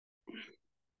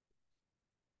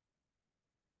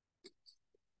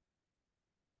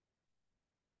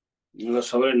ल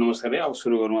सबैलाई नमस्कार है। अब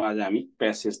सुरु गरौँ आज हामी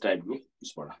प्यासेज टाइपको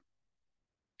यसबाट।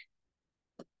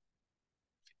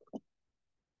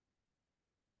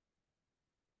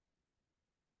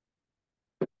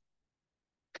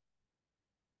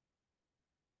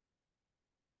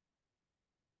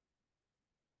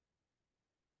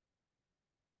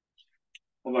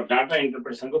 अब data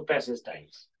इन्टरप्रिटेसनको passage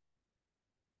types.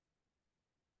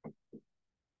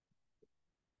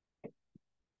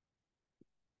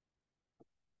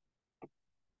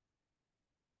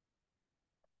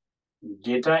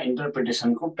 Data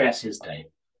इन्टरप्रिटेसनको passage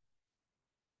type.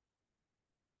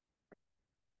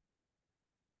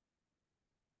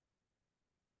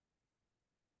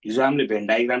 हिजो हामीले भेन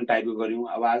डायग्राम टाइपको गर्यौं,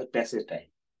 अब आज प्यासेज टाइप।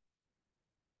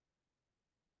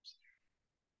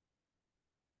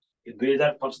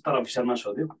 2075 अफिसरमा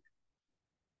सोध्यो।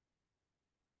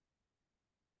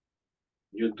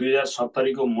 यो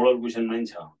 2070 को मोडल क्वेसन नै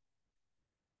छ।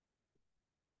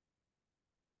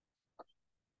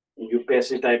 यो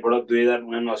प्यासेज टाइपबाट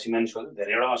 2079 मा सोध्यो,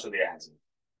 धेरैवटामा सोधिरहेको छ।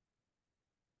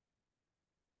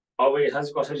 अब यसलाई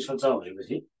चाहिँ कसरी सोध्छ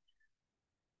भनेपछि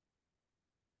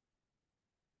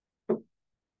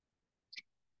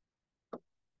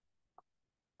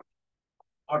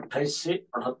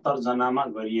 $2878 जनामा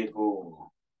गरिएको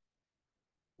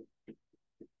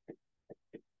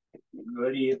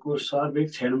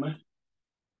सर्वेक्षणमा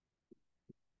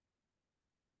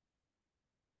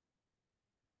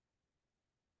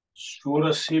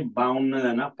 1652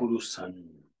 जना पुरुष छन्।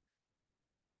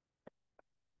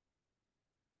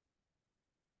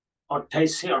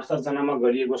 2878 जनामा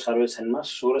गरिएको सर्वेक्षणमा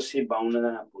 1652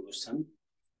 जना पुरुष छन्।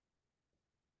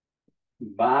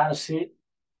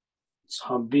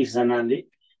 1226 जनाले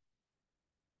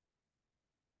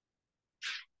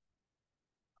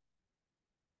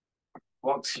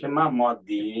पक्षमा मत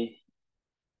दिए।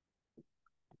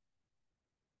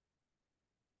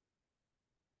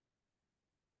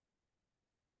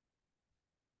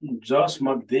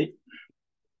 जसमध्ये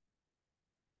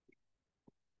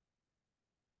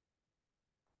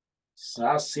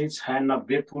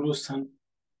 796 पुरुष छन्।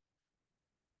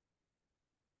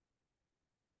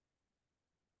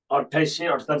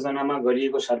 2878 जनामा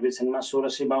गरिएको सर्वेक्षणमा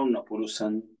 1652 पुरुष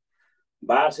छन्।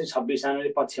 1226 जनाले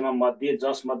पक्षमा मत दिए,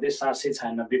 जसमध्ये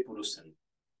 796 पुरुष छन्।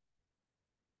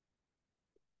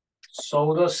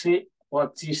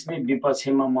 1425 ले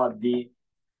विपक्षमा मत दिए।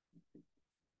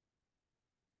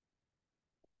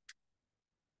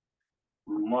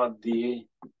 मध्ये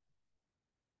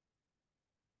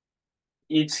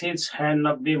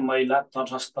 196 महिला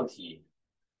तटस्थ थिए।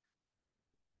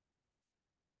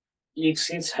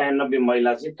 196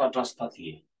 महिला चाहिँ तटस्थ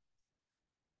थिए।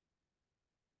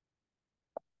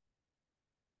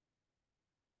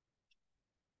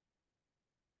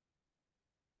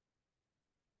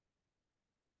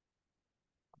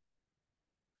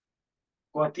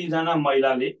 कतिजना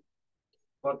महिलाले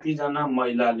पक्षमा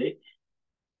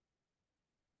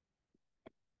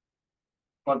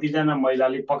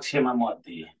मत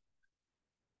दिए।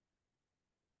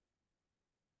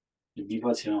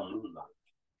 विपक्षमा भनौँ न,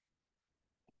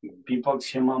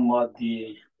 विपक्षमा मत दिए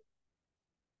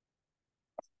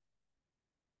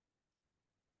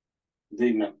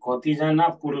 2 मा। कतिजना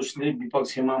पुरुषले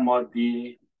विपक्षमा मत दिए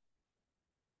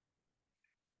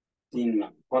 3 मा।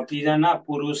 कतिजना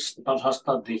पुरुष तटस्थ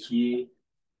देखिए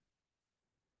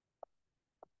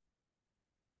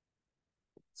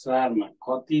 4 मा।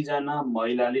 कतिजना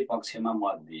महिलाले पक्षमा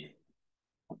मत दिए।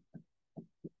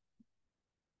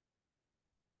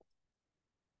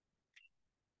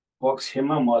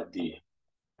 पक्षमा मत दिए।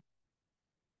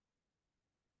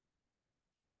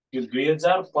 यो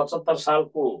 2075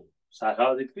 सालको शाखा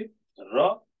अधिकृत र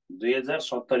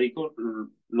 2070 को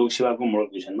लोकसेवाको मोडल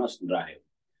क्वेसनमा राख्यो।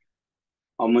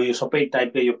 अब म यो सबै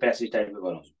टाइपको यो प्यासेज टाइपको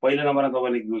गराउँछु। पहिलो नम्बरमा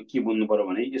तपाईले के बुझ्नु पर्यो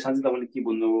भने, यो साँच्चै तपाईले के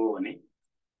बुझ्नुभयो भने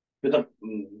यो त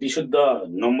विशुद्ध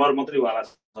नम्बर मात्रै वाला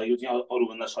छ। यो चाहिँ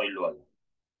अरूभन्दा सहिलो हो।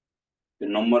 यो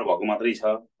नम्बर भएको मात्रै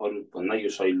छ, अरूभन्दा यो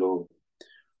सहिलो हो।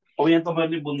 अब यहाँ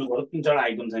तपाईहरुले बुझ्नु पर्यो 3-4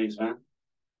 आइटम छ यसमा।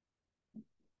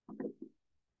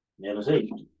 हेर्नुस् है,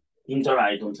 3-4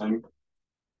 आइटम छन्।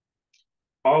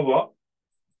 अब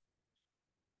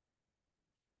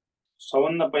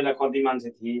सबभन्दा पहिला कति मान्छे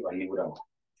थिए भन्ने कुरा हो।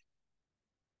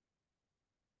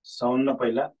 सबभन्दा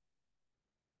पहिला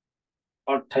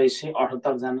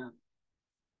 2878 जना।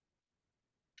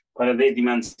 पहिला त यति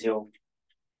मान्छे हो।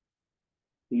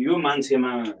 यो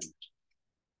मान्छेमा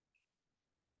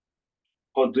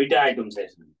दुईटा आइटम छ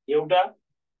यसमा। एउटा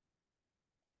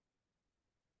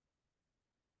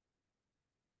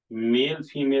मेल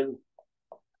फिमेल,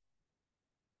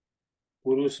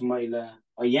 पुरुष महिला।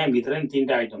 यहाँ भित्र नि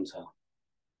 3टा आइटम छ।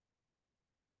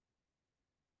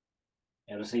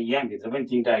 हेर्नुहोस् यहाँ भित्र पनि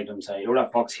तीनटा आइटम छ, एउटा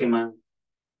पक्षमा,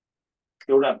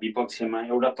 एउटा विपक्षमा,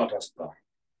 एउटा तटस्थ।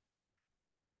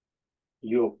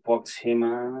 यो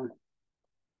पक्षमा,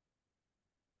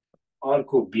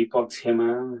 अर्को विपक्षमा,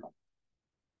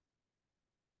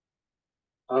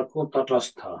 अर्को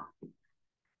तटस्थ।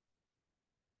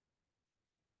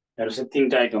 हेर्नुहोस्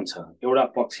तीनटा आइटम छ, एउटा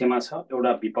पक्षमा छ,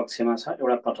 एउटा विपक्षमा छ,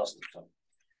 एउटा तटस्थ छ।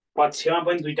 पक्षमा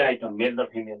पनि दुईटा आइटम, मेल र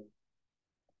फिमेल।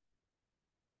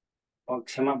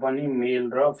 पक्षमा पनि मेल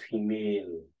र फिमेल,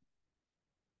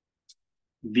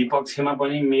 विपक्षमा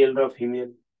पनि मेल र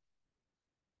फिमेल,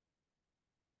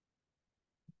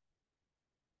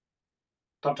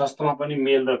 तटस्थमा पनि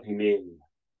मेल र फिमेल।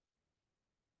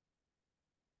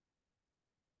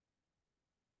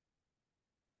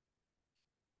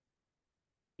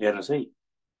 हेर्नुहोस् है,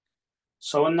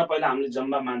 सबभन्दा पहिला हामीले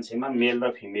जम्मा मान्छेमा मेल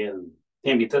र फिमेल,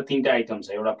 त्यहाँभित्र तीनटा आइटम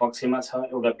छ, एउटा पक्षमा छ,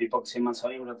 एउटा विपक्षमा छ,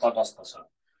 एउटा तटस्थ छ।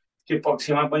 त्यो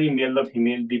पक्षमा पनि मेल र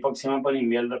फिमेल, विपक्षमा पनि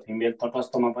मेल र फिमेल,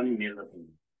 तटस्थमा पनि मेल र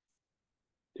फिमेल,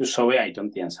 त्यो सबै आइटम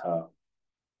त्यहाँ छ।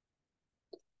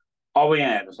 अब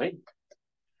यहाँ हेर्नुहोस् है,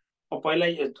 पहिला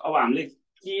अब हामीले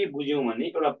के बुझ्यौँ भने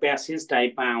एउटा प्यासेज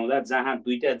टाइपमा आउँदा जहाँ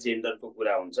दुईटा जेन्डरको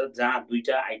कुरा हुन्छ, जहाँ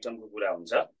दुईटा आइटमको कुरा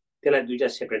हुन्छ, त्यसलाई दुईटा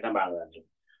सेपरेटमा बाँड्दा जान्छौँ।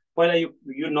 पहिला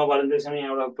यो नबनाउँदैसम्म यहाँ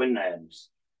एउटा पनि नहेर्नुहोस्,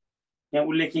 यहाँ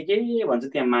उसले के भन्छ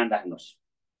त्यहाँ मान राख्नुहोस्।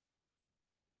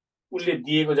 उसले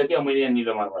दिएको छ कि मैले यहाँ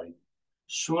निलोमा गरेँ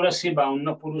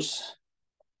 1652 पुरुष,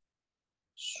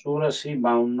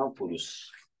 1652 पुरुष।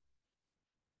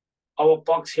 अब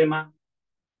पक्षमा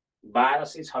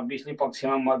 1226ले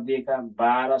पक्षमा मत दिएका,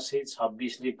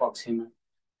 1226ले पक्षमा।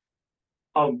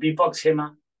 अब विपक्षमा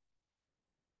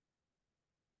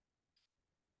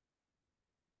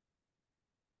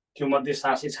त्यो मध्ये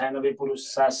 796 पुरुष,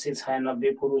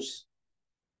 796 पुरुष।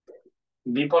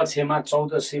 विपक्षमा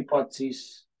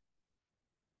 1425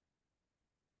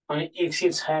 अनि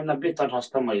 196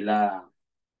 तटस्थ महिला।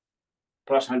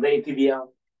 प्रश्न त यति दियो।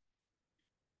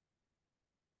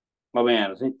 अब यहाँ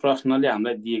हेर्नुहोस् है, प्रश्नले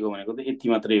हामीलाई दिएको भनेको त यति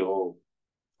मात्रै हो,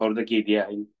 अरू त केही दिया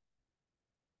छैन।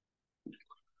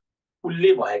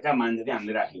 उसले भएका मान्छे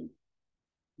हामीले राख्यौँ,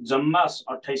 जम्मा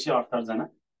 2878 जना।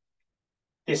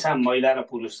 त्यसमा महिला र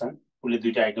पुरुष छन्, उसले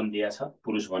दुईटा आइटम दिएको छ,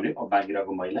 पुरुष भन्यो, अब बाँकी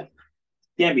रहेको महिला।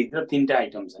 त्यहाँभित्र तीनटा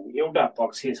आइटम छन्, एउटा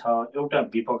पक्ष छ, एउटा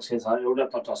विपक्ष छ, एउटा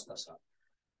तटस्थ छ।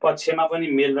 पक्षमा पनि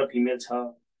मेल र फिमेल छ,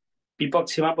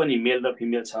 विपक्षमा पनि मेल र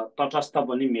फिमेल छ, तटस्थ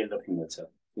पनि मेल र फिमेल छ।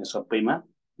 यहाँ सबैमा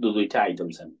दुईटा आइटम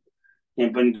छन्,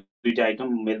 यहाँ पनि दुईटा आइटम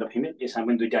मेल र फिमेल, यसमा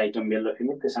पनि दुईटा आइटम मेल र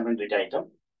फिमेल, त्यसमा पनि दुईटा आइटम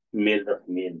मेल र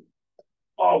फिमेल।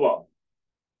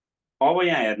 अब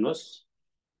यहाँ हेर्नुहोस्,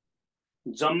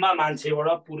 जम्मा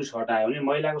मान्छेबाट पुरुष हटायो भने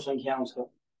महिलाको संख्या आउँछ।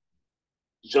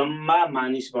 जम्मा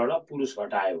मानिसबाट पुरुष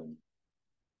हटायो भने,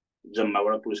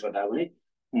 जम्माबाट पुरुष हटायो भने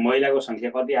महिलाको संख्या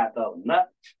कति आयो त भन्दा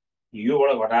योबाट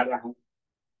घटाएर राखौँ,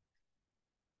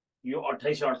 यो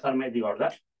 2878 मा यति गर्दा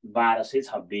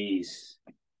 1226।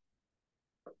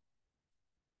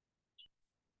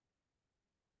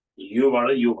 योबाट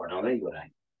यो घटाउँदा यो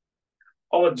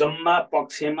राख्यो। अब जम्मा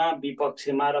पक्षमा,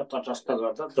 विपक्षमा र तटस्थ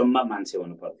गर्दा जम्मा मान्छे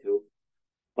हुनु पर्थ्यो।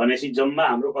 भनेपछि जम्मा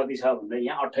हाम्रो कति छ भन्दा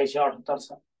यहाँ 2878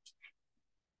 छ,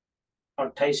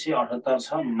 2878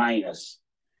 छ माइनस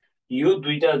यो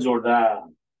दुईटा जोड्दा,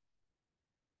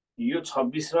 यो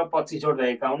 26 र 25 जोड्दा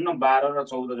 51, 12 र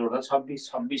 14 जोड्दा 26,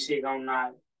 2651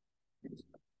 आयो।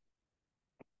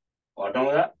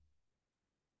 घटाउँदा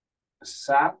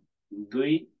 7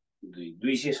 2 2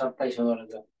 227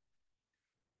 गरेर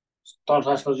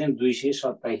तटस्थ चाहिँ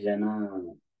 227 जना।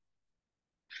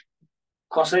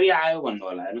 कसरी आयो भन्नु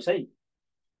होला, हेर्नुहोस् है,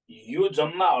 यो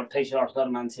जम्मा 2878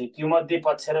 मान्छे, त्यो मध्ये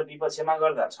पक्ष र विपक्षमा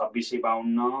गर्दा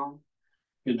 2652,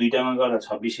 यो दुईटामा गर्दा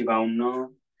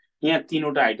 2652। यहाँ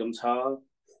तीनवटा आइटम छ,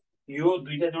 यो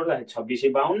दुईटा जोड्दा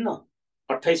 2652,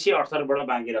 2878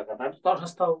 बाँकी राख्दा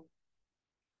तटस्थ हो।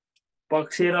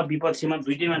 पक्ष र विपक्षमा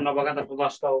दुईटैमा नभएका त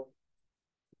तटस्थ हो।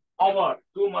 अब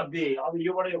त्यो मध्ये अब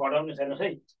योबाट यो घटाउनु छैन है,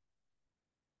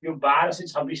 यो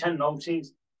 1226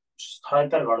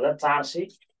 976 गर्दा 400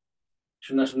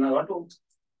 00 घटो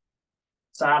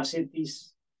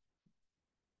 430।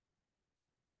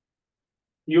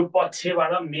 यो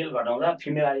पक्षबाट मेल घटाउँदा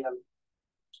फिमेल आइहाल्यो,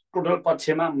 टोटल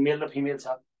पक्षमा मेल र फिमेल छ।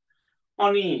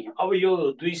 अनि अब यो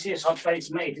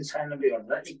 227 मा 196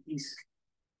 गर्दा 31।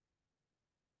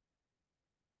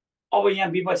 अब यहाँ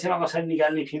विपक्षमा कसरी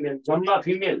निकाल्ने फिमेल, जम्मा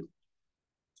फिमेल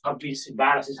 26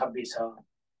 1226 छ,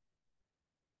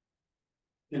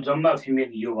 यो जम्मा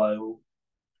फिमेल यो भयो।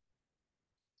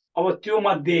 अब त्यो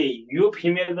मध्ये यो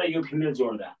फिमेल र यो फिमेल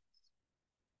जोड्दा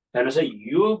हेर्नुहोस् है,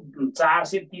 यो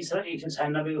 430 र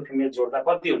 196 को फिमेल जोड्दा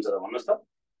कति हुन्छ त भन्नुहोस् त।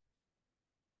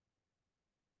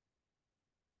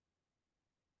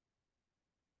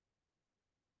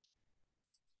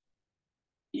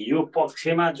 यो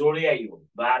पक्षमा जोडिया यो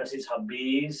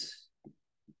 1226,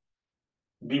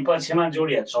 विपक्षमा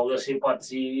जोडिया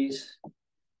 1425,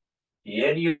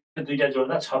 हेर यो दुईटा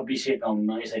जोड्दा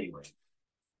 2651 यसरी भयो।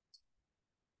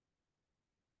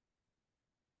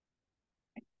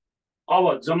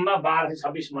 अब जम्मा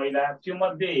 1226 महिला, त्यो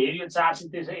मध्ये हेर यो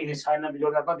 496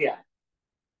 जोड्दा कति आयो?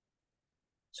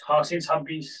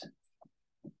 626।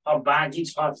 अब बाँकी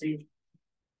 6 चाहिँ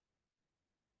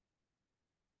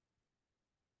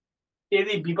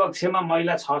यदि विपक्षमा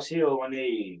महिला 600 हो भने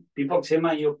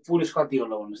विपक्षमा यो पुरुष कति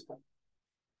होला भन्नुहोस् त?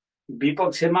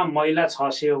 विपक्षमा महिला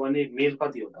 600 हो भने मेल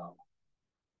कति हो त?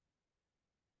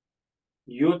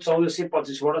 यो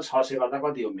 1425 बाट 600 गर्दा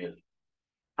कति हो मेल?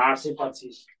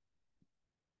 825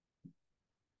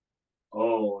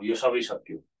 हो। यो सबै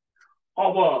सक्यो।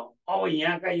 अब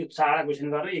यहाँका यो 4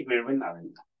 क्वेसन गरेर 1 मिनट पनि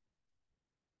लाग्दैन।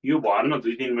 यो भर्न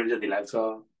 2-3 मिनट जति लाग्छ।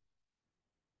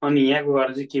 अनि यहाँको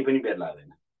गरेर चाहिँ केही पनि बेर लाग्दैन।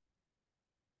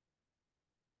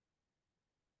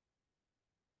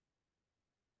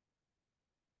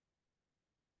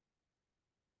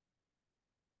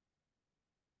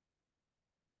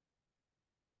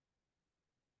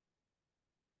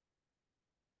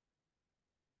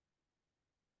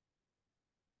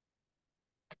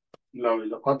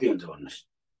 ल कति हुन्छ भन्नुहोस्।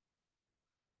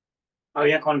 अब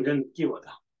यहाँ कन्फ्युजन के भयो त?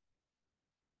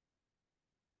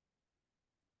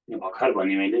 यो भर्खर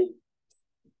भने मैले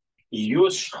यो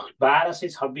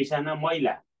 1226 जना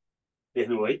महिला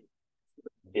देख्नुभयो है।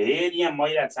 हेर यहाँ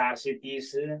महिला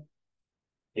 430,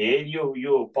 हेर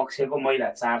यो पक्षको महिला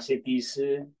 430,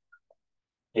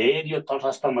 हेर यो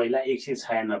तटस्थ महिला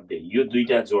 196, यो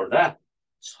दुईटा जोड्दा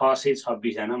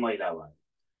 626 जना महिला भयो।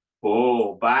 हो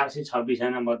 1226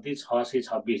 जना मध्ये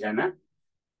 626 जना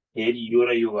हेर यो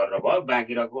र यो गरेर भयो,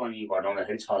 बाँकी रहेको अनि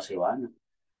घटाउँदाखेरि 600 भएन।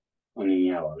 अनि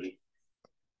यहाँ भयो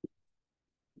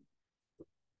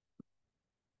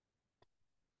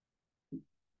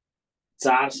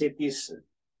 430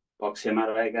 पक्षमा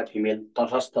रहेका फिमेल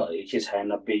तटस्थ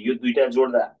 196, यो दुईटा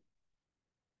जोड्दा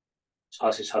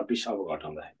 626 अब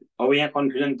घटाउँदाखेरि। अब यहाँ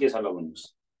कन्फ्युजन के छ ल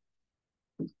भन्नुहोस्।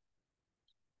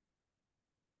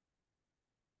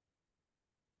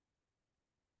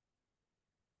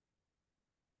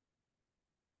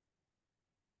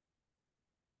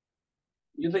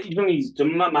 यो त एकदम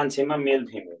जम्मा मान्छेमा मेल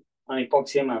फिमेल, अनि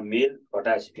पक्षमा मेल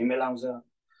घटाएपछि फिमेल आउँछ।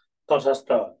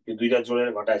 तटस्थ यो दुईटा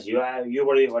जोडेर घटाएपछि यो आयो,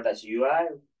 योबाट यो घटाएपछि यो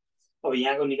आयो। अब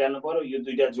यहाँको निकाल्नु पर्यो, यो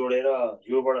दुईटा जोडेर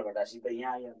योबाट घटाएपछि त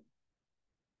यहाँ आयो।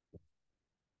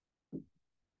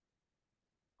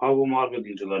 अब म अर्को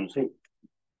दिन्छु गर्नुहोस् है।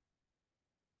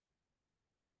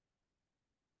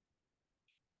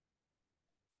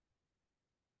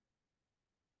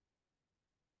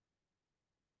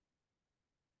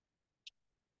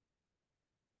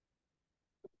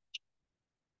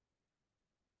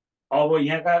 अब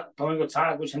यहाँका तपाईँको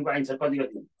 4 क्वेसनको आन्सर कति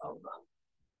कति?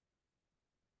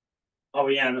 अब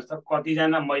यहाँ हेर्नुहोस् त,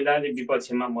 कतिजना महिलाले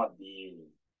विपक्षमा मत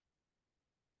दिए?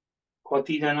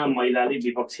 कतिजना महिलाले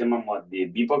विपक्षमा मत दिए?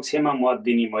 विपक्षमा मत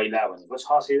दिने महिला भनेको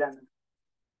 600 जना।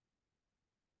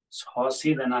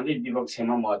 600 जनाले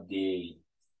विपक्षमा मत दिए।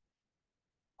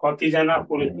 कतिजना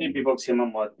पुरुषले विपक्षमा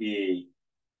मत दिए?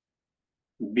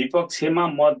 विपक्षमा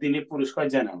मत दिने पुरुष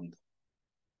कतिजना हुन्?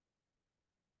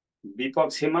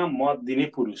 विपक्षमा मत दिने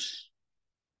पुरुष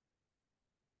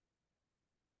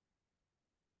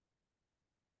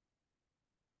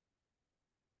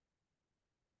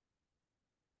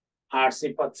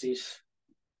 825।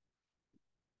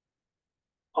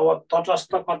 अब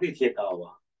तटस्थ कति थिए त? अब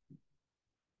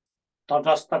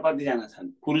तटस्थ कतिजना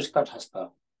छन्? पुरुष तटस्थ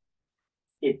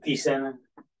 31 जना।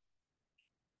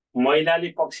 महिलाले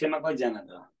पक्षमा कतिजना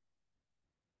त?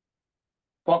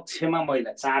 पक्षमा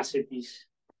महिला 430।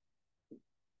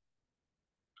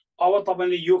 अब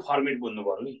तपाईले यो फर्मेट बुझ्नु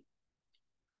पर्यो नि,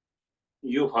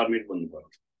 यो फर्मेट बुझ्नु पर्यो।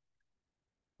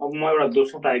 अब म एउटा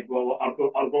दोस्रो टाइपको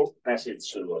अब अर्को प्यासेज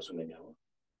सुरु गर्छु मैले। अब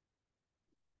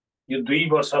यो 2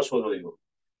 वर्ष सोधो यो।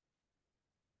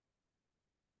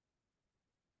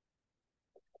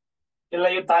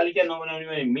 यसलाई यो तालिका नबनाउने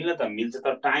भने मिल्न त मिल्छ,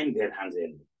 तर टाइम धेरै खान्छ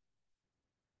यसले।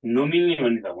 नमिल्ने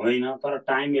भन्ने त होइन, तर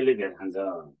टाइम यसले धेरै खान्छ।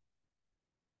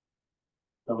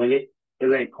 तपाईँले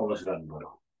यसलाई फोकस गर्नु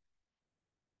पर्यो।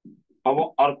 अब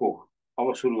अर्को,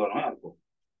 अब सुरु गरौँ है। अर्को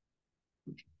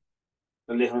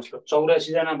लेख्नुहोस् त,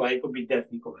 84 जना भएको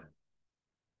विद्यार्थीको भयो।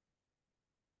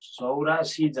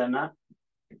 84 जना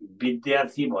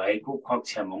विद्यार्थी भएको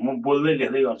कक्षामा, म बोल्दै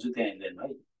लेख्दै गर्छु त्यहाँ हेर्दैन है।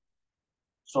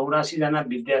 84 जना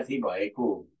विद्यार्थी भएको,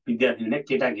 विद्यार्थी भने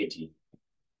केटाकेटी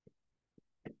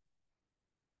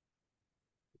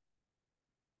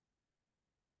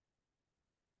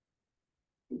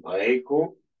भएको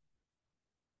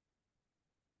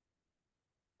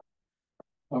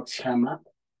कक्षामा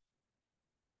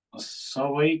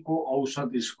सबैको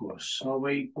औसत स्कोर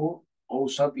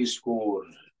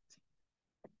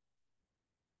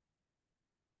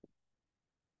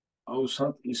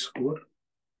औसत स्कोर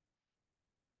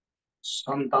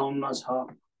 57 छ।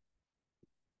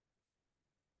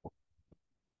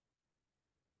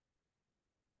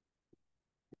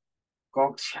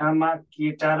 कक्षामा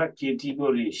केटा र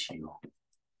केटीको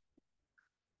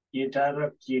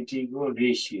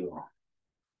रेसियो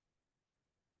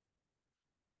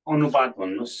अनुपात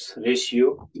भन्नुस्, रेसियो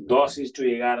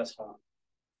 10:11 छ।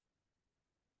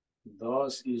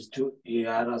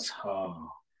 10:11 छ।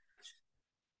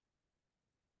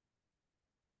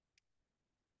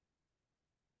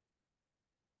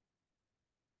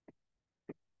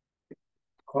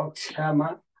 कक्षामा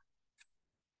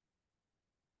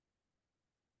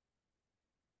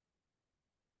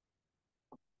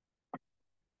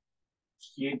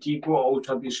केटीको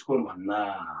औसत स्कोर भन्दा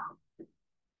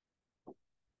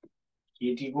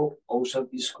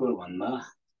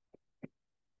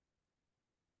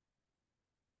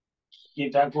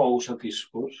केटाको औसत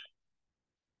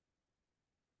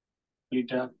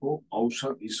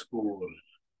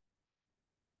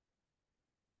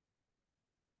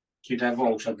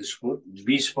स्कोर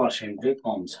 20%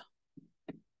 कम छ।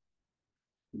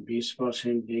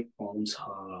 20% कम छ।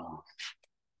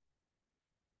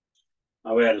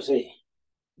 अब हेर्नुहोस् है,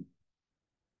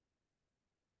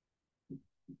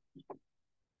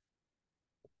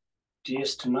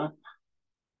 टेस्टमा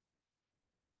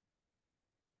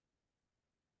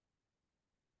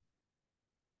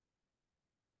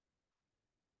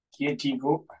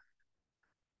केटीको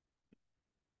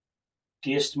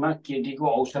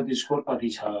औसत स्कोर कति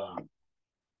छ?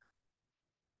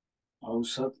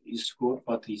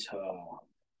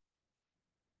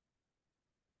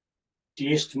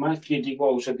 टेस्टमा केटीको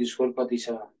औसत स्कोर कति छ?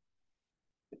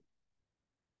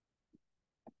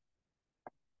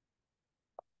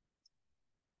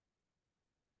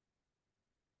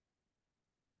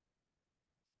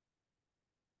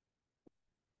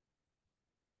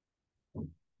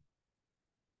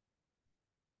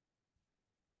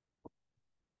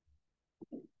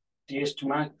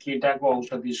 टेस्टमा केटाको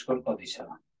औसत स्कोर कति छ?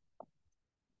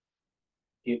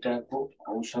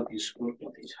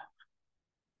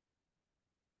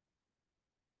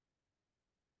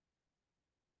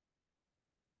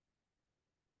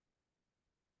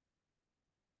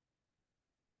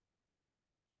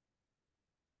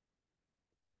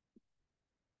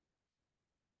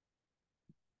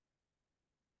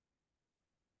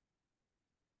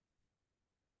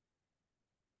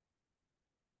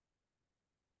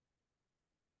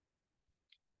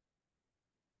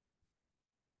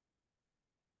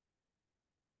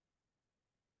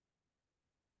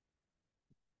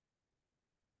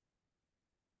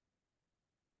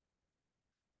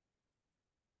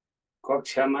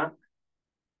 कक्षामा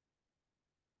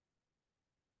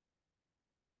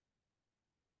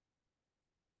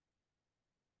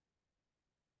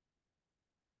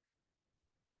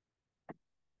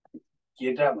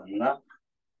केटा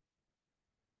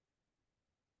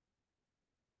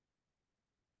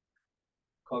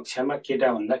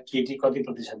भन्दा केटी कति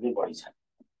प्रतिशतले बढी छ?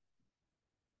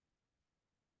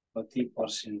 कति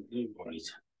पर्सेन्टले बढी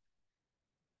छ?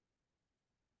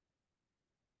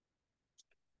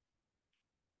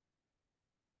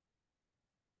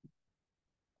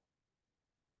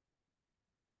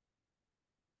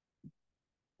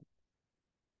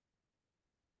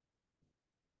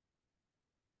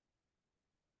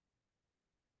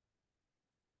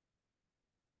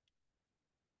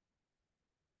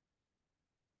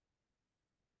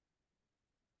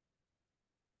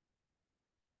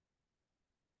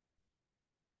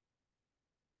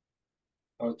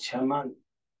 कक्षामा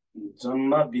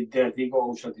जम्मा विद्यार्थीको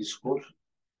औसत स्कोर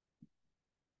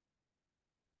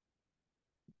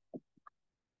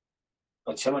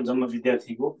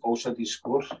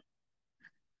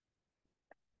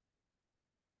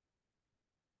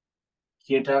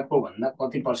केटाको भन्दा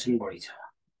कति पर्सेन्ट बढी छ?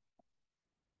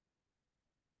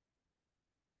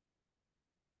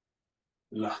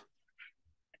 ल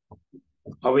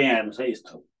अब यहाँ हेर्नुहोस् है,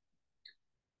 यस्तो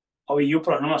अब यो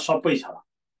प्रश्नमा सबै छ,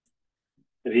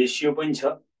 रेसियो पनि छ,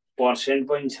 पर्सेन्ट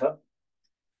पनि छ,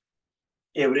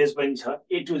 एभरेज पनि छ,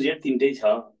 A to Z तीनटै छ।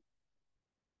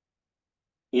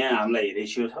 यहाँ हामीलाई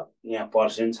रेसियो छ, यहाँ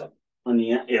पर्सेन्ट छ, अनि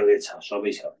यहाँ एभरेज छ,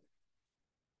 सबै छ।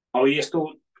 अब यस्तो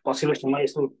पछिल्लो समय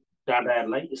यस्तो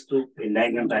डाटाहरूलाई यस्तो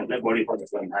डायग्राम टाइपलाई बढी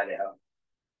फोकस गर्न थाले।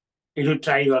 यसो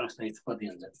ट्राई गर्नुहोस् न, कति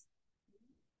हुन्छ।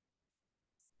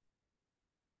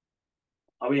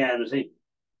 अब यहाँ हेर्नुहोस् है,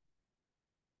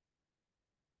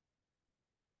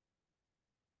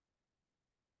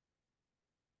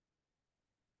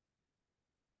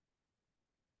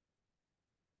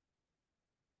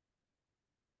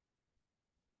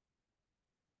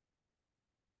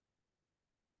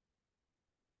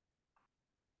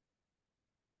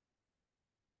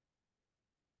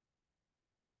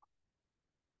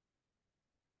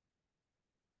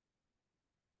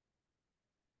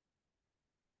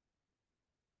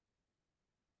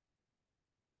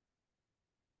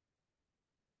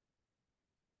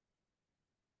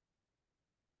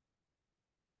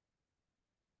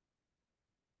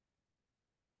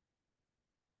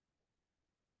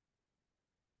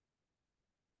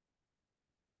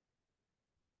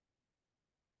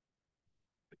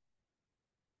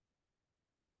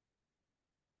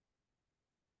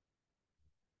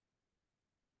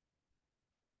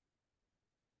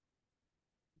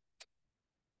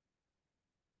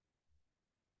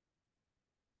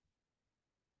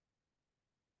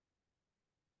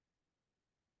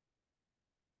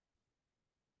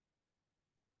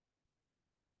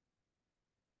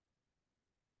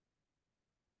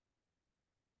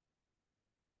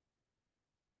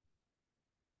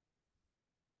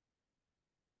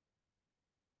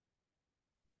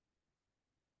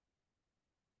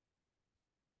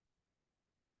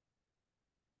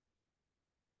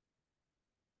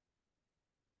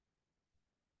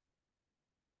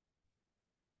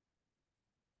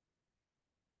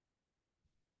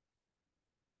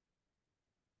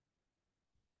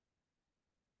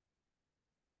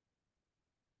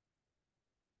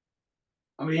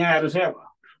 अब यहाँ हेर्नुहोस् है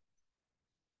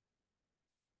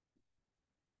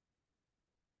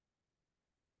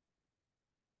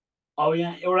अब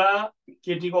यहाँ एउटा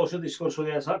केटीको औषध स्कोर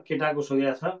सोधेको छ, केटाको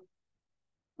सोधेको छ,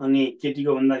 अनि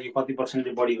केटीको भन्दाखेरि कति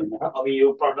पर्सेन्टले बढी भनेर। अब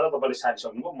यो पढ्दा तपाईँले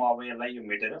सारिसक्नुभयो। म अब यसलाई यो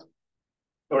मेटेर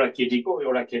एउटा केटीको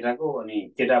एउटा केटाको अनि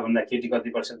केटाभन्दा केटी कति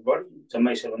पर्सेन्ट बढी,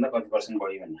 जम्मा स्कोरभन्दा कति पर्सेन्ट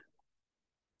बढी भनेर।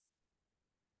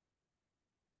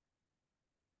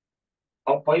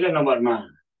 अब पहिलो नम्बरमा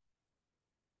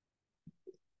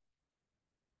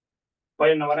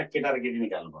केटा र केटी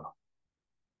निकाल्नु पर्यो।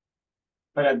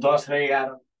 पहिला 10 र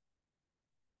 11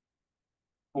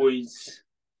 बोइज,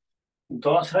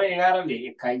 10 र 11ले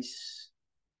 21,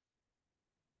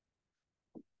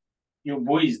 यो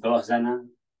बोइज 10 जना,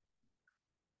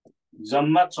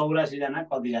 जम्मा 84 जना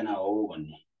कतिजना हो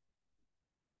भन्ने।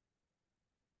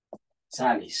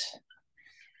 40,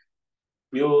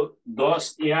 यो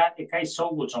 10 11 21 100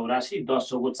 को 84, 10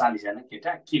 100 को 40 जना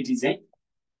केटा, केटी चाहिँ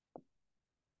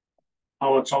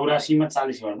अब 84 मा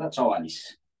 40 गर्दा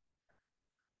 44।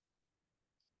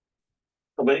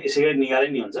 तपाईँ यसै गरी निकाले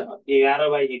नि हुन्छ।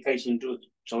 11/21 इन्टु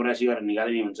 84 गरेर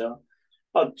निकाले नि हुन्छ।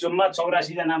 अब जम्मा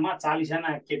 84 जनामा 40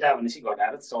 जना केटा भनेपछि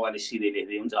घटाएर 44 सिधै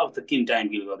लेख्दै हुन्छ। अब त किन टाइम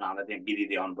किल गर्नु, हामीलाई त्यहाँ विधि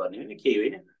देखाउनु पर्ने होइन, केही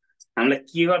होइन। हामीलाई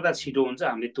के गर्दा छिटो हुन्छ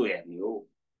हामीले त्यो हेर्ने हो,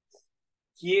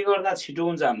 के गर्दा छिटो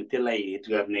हुन्छ हामीले त्यसलाई हिट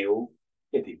गर्ने हो,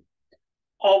 यति।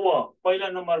 अब पहिला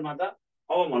नम्बरमा त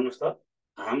अब भन्नुहोस् त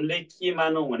हामीले के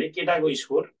मानौँ भने केटाको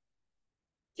स्कोर,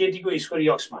 केटीको स्कोर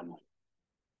यक्स मानौँ।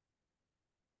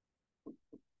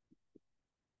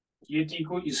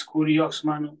 केटीको स्कोर यक्स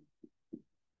मानौँ।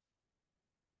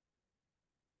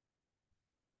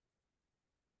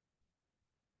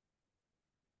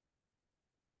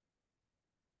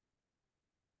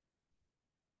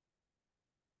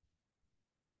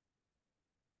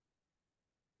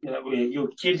 यो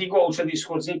केटीको औषधि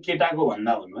स्कोर चाहिँ केटाको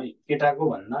भन्दा भन्नु है, केटाको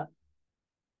भन्दा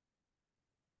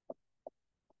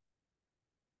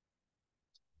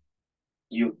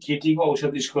यो केटीको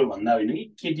औषधि स्कोर भन्दा होइन कि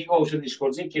केटीको औषधि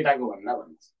स्कोर चाहिँ केटाको भन्दा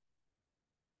भन्छ।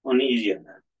 अनि इजी हुन्छ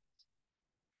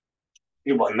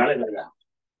यो भन्नाले गर्दा,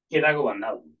 केटाको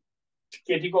भन्दा भन्नु।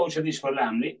 केटीको औषधि स्कोरलाई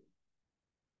हामीले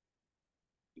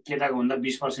केटाको भन्दा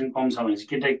 20% कम छ भनेपछि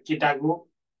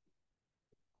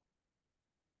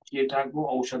केटाको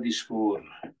औषधि स्कोर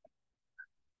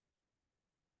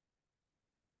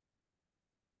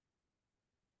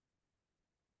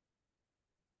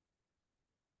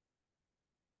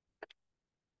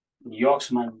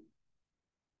यक्स मानौँ,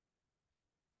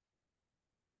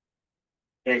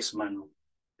 एक्स मानौँ।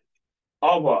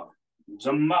 अब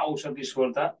जम्मा औषधि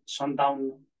स्कोर त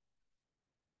 57,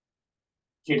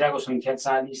 केटाको संख्या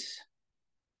 40,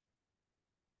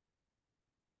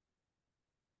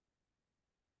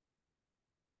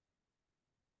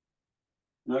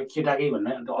 केटाकै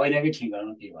भन्दा अन्त ऐनाकै ठिक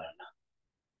गर्नु, केही भएन,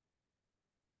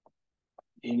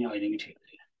 यही नै ऐनाकै ठिक।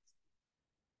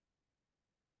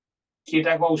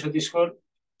 केटाको औषधि स्कोर,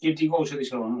 केटीको औषधि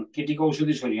स्कोर भनौँ, केटीको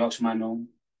औषधि स्कोर यक्स मानौँ,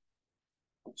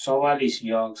 44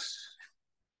 यक्स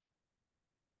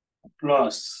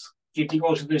प्लस केटीको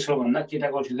औषधि स्कोर भन्दा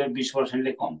केटाको औषधि स्कोर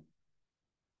 20%ले कम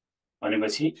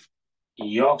भनेपछि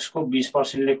यक्सको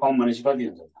 20%ले कम भनेपछि कति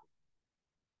हुन्छ त?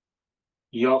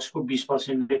 यक्सको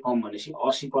 20%ले कम भनेपछि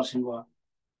 80% भयो।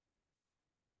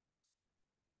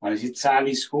 भनेपछि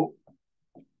 40को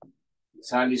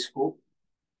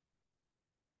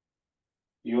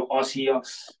यो 80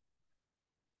 यक्स,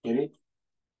 के अरे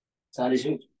 40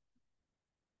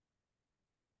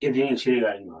 यति नै छिटै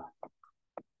गाडी भयो।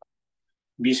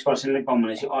 20%ले कम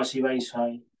भनेपछि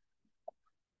 80/100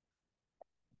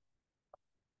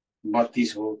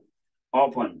 32 हो।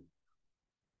 अपन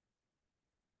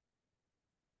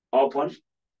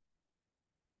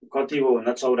कति हो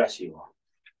भन्दा 84 हो।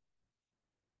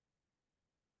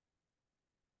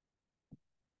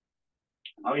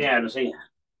 अब यहाँ हेर्नुहोस् है, यहाँ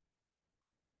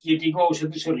केटीको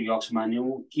औषधि स्कोर यक्स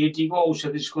मान्यौँ, केटीको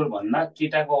औषधि स्कोर भन्दा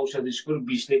केटाको औषधि स्कोर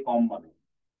 20ले कम भन्यौँ।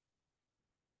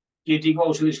 केटीको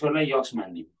औषधि स्कोरलाई यक्स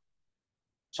मान्यौँ।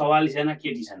 44 जना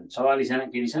केटी छन्, 44 जना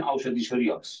केटी छन्, औषधि स्कोर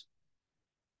यक्स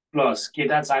प्लस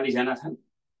केटा 40 जना छन्,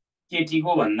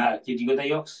 केटीको त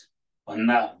यक्स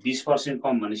भन्दा 20%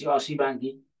 कम भनेपछि 80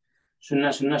 बाँकी,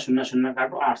 0000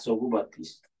 काटो 8 चौको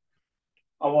 32।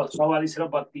 अब 44 र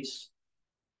 32,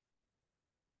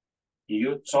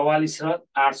 यो 44 र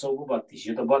 8 चौको 32,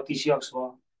 यो त 32 यक्स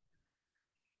भयो।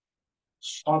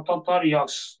 77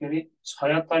 यक्स, के अरे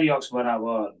 76 यक्स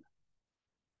बराबर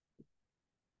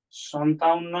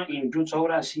 57 इन्टु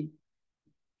 84।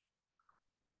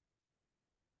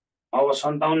 अब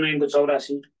 57 इन्टु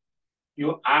 84,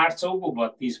 यो 8 चौको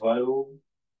 32 भयो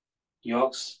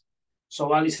यक्स,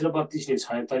 44 र 32 ले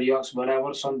 76 यक्स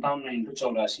बराबर 57 इन्टु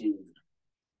 84।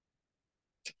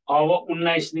 अब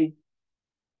 19 ले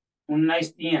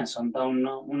 19 त्यहाँ 57,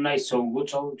 19 चौको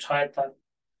 76,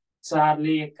 4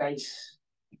 ले 21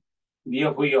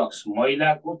 दिएको यक्स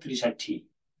महिलाको 63,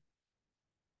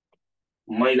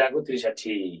 महिलाको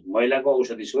 63, महिलाको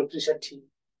औषधि स्कोर 63,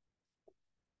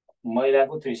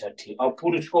 महिलाको 63। अब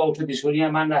पुरुषको औषधि स्कोर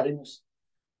यहाँ मान राखिदिनुहोस्,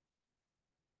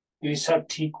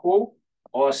 63 को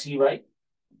 80 भाइ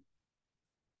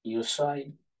यो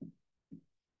 100,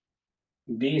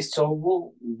 20 चौको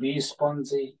 20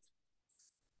 पन्चे,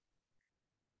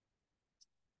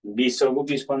 20 चौको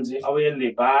 20 पन्चे। अब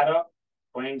यसले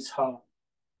 12.6,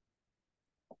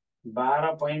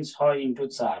 12.6 इन्टु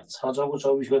 4, 6 चौको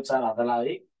 24 को 4 हात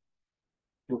लाग्यो,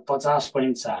 यो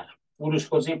 50.4,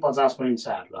 पुरुषको चाहिँ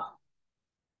 50.4। ल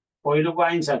पहिलोको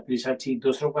आन्सर 63,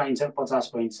 दोस्रोको आन्सर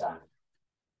 50.4,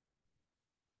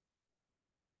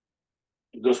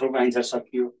 दोस्रोको आन्सर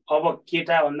सकियो। अब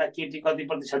केटा भन्दा केटी कति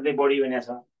प्रतिशतले बढी भनेको छ,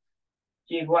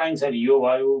 ए को आन्सर यो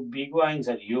भयो, बी को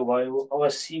आन्सर यो भयो। अब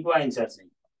सी को आन्सर चाहिँ,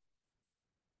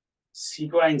 सी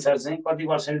को आन्सर चाहिँ कति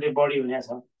पर्सेन्टले बढी भनेको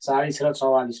छ, 40 र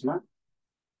 44 मा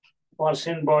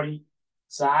पर्सेन्ट बढी,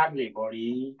 4 ले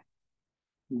बढी,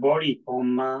 बढी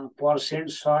कममा पर्सेन्ट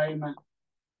 100 मा।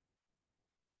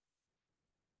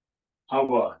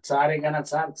 अब 4 एकाना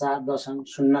 4,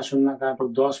 4.00 काटो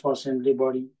 10%ले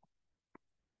बढी,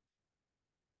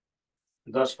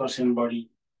 10% बढी,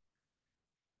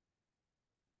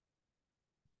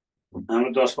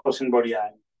 हाम्रो 10% बढी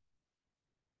आयो।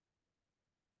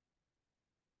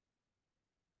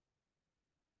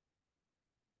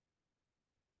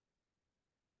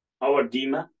 अब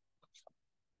डीमा,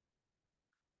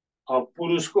 अब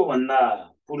पुरुषको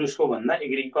भन्दा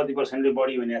एग्री कति पर्सेन्टले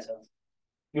बढी भनेको छ,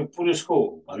 यो पुरुषको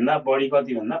भन्दा बढी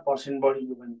कति भन्दा पर्सेन्ट बढी,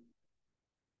 यो पनि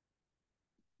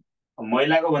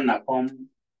महिलाको भन्दा कम,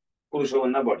 पुरुषको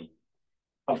भन्दा बढी।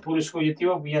 अब पुरुषको यति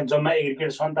हो, यहाँ जम्मा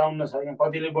एग्रिगेट 57 छ, यहाँ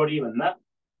कतिले बढी भन्दा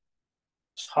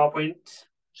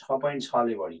 6.6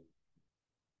 ले बढी,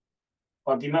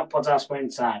 कतिमा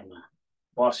 50.4 मा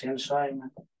पर्सेन्ट 100 मा।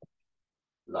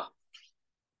 ल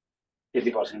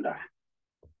यति पर्सेन्ट आयो।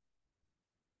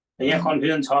 यहाँ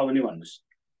कन्फ्युजन छ भने भन्नुहोस्।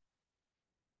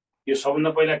 यो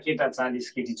सबभन्दा पहिला केटा 40,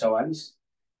 केटी 44,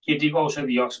 केटीको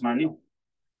औषधि यक्स मान्यो,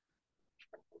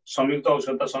 संयुक्त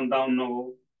औषध त 57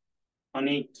 हो,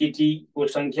 अनि केटीको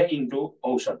संख्या इन्टु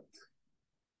औषध,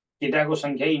 केटाको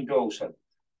संख्या इन्टु औषध,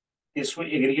 त्यसको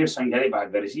एग्रिगेट संख्याले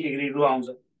भाग गरेपछि एग्रिगेट रो आउँछ,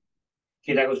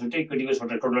 केटाको छुट्टै केटीको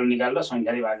छुट्टै टोटल निकालेर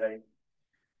संख्याले भाग गरे,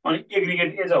 अनि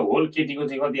एग्रिगेट एज अ होल केटीको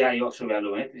चाहिँ कति आयो यक्सको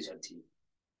भ्यालु भने 63,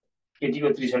 केटीको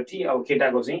 63, अब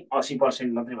केटाको चाहिँ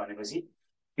 80% मात्रै भनेपछि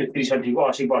यो 63 को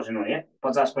 80% भने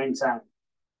 50.4,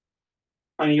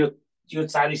 अनि यो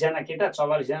 40 जना केटा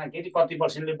 44 जना केटी कति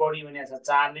पर्सेन्टले बढी भनेको छ,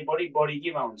 4 ले बढी, बढी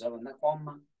केमा हुन्छ भन्दा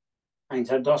कममा,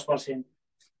 आन्सर 10%।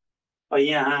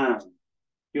 यहाँ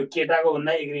यो केटाको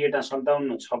भन्दा एग्रिगेट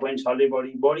 57, 6.6 ले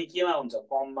बढी, बढी केमा हुन्छ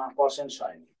कममा, पर्सेन्ट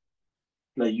 100।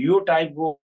 ल यो टाइपको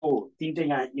तीनटै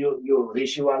यहाँ यो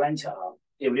रेसियो वाला नि छ,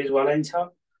 एभरेज वाला नि छ,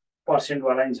 पर्सेन्ट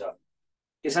वाला नि छ।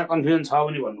 यसमा कन्फ्युजन छ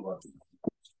भने भन्नुपर्छ,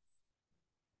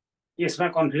 यसमा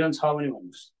कन्फ्युजन छ भने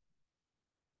भन्नुहोस्।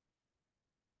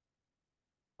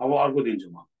 अब अर्को दिन्छु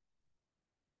म।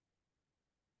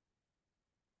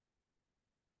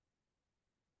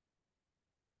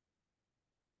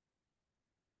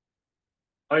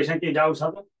 अहिलेसम्म केही डाउट छ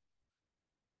त?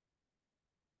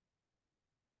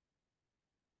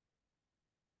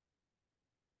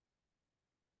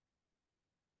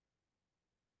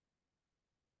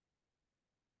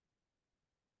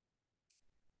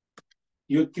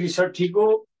 यो 63 को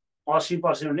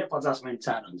 80% भने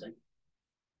 50.4 हुन्छ नि।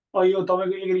 यो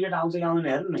तपाईँको एग्रिगेट आउँछ कि आउँदैन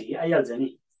हेर्नु न, आइहाल्छ नि।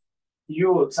 यो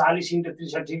 40 इन्टु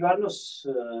 63 गर्नुहोस्,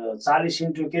 40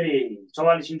 इन्टु के अरे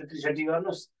 44 इन्टु 63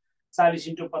 गर्नुहोस्, 40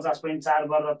 इन्टु 50.4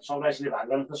 गरेर 84 ले भाग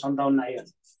गर्नुहोस् त 57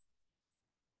 आइहाल्छ।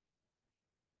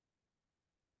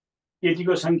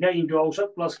 केटीको संख्या इन्टु औषध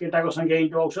प्लस केटाको संख्या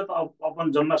इन्टु औषध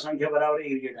अपन जम्मा संख्या बराबर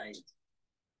एग्रिगेट आइहाल्छ।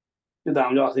 त्यो त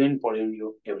हामीले अस्ति नै पढ्यौँ यो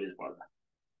एभरेज पढ्दा।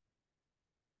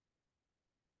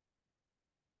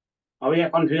 अब यहाँ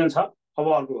कन्फ्युजन छ, अब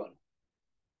अर्को गरौँ।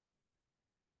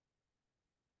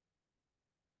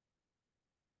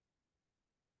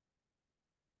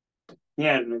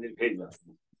 यहाँ हेर्नु फेरि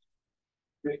गर्छु,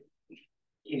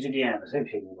 एकचोटि यहाँ हेर्नुहोस् है,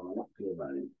 फेरि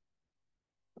गर्नु।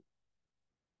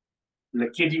 ल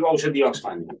केटीको औषधि यक्स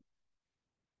मान्यो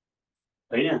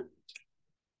होइन,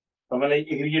 तपाईँलाई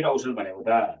एग्रिगेट औषध भनेको त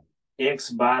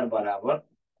एक्स बार बराबर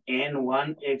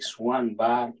n1 x1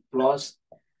 बार प्लस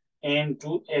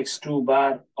n2 x2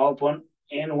 बार अपन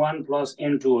n1 प्लस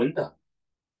n2 हो नि त।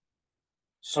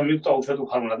 संयुक्त औषधको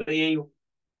फर्मुला त यही हो।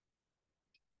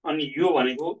 अनि यो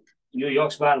भनेको यो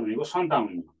यक्स बार भनेको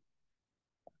 57,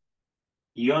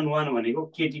 यन 1 भनेको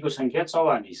केटीको संख्या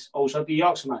 44, औषध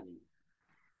यक्स माने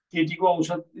केटीको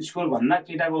औषध स्कोर भन्दा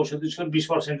केटाको औषध स्कोर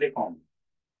 20%ले कम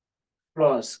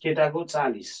प्लस केटाको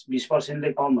 40,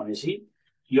 20%ले कम भनेपछि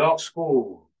यक्सको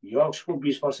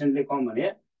 20%ले कम भने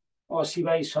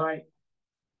 80/100,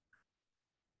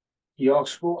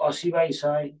 यक्सको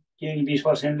 80/100 किनकि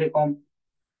 20%ले कम,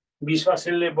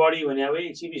 20%ले बढी भने अब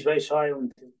 120/100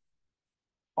 हुन्थ्यो।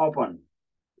 अपन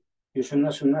यो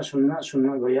 0 0 0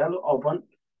 0 गइहाल्यो। अपन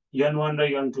n1 र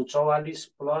n2 44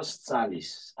 प्लस 40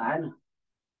 आएन,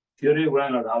 त्यो गुणा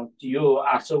गर्दा अब यो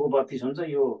 800 को 32 हुन्छ।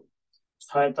 यो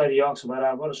 76 यक्स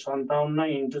बराबर 57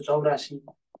 इन्टु 84,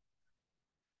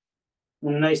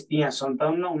 19 त्यहाँ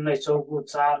 57, 19 चौको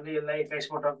 4 ले यसलाई 21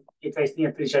 पटक 21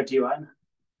 त्यहाँ 63 भएन।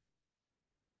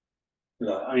 ल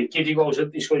अनि केटीको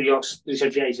औषध स्कोर यक्स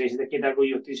 63 आइसकेपछि त केटाको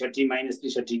यो 63 माइनस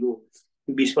 63 को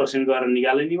 20% गरेर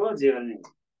निकाल्ने नि भयो, जे गर्ने।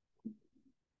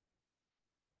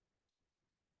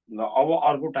 ल अब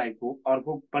अर्को टाइपको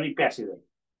अर्को पनि प्यासेज हो।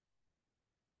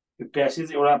 यो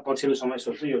प्यासेज एउटा पछिल्लो समय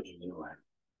सोध्छु, यो बुझ्नु भयो।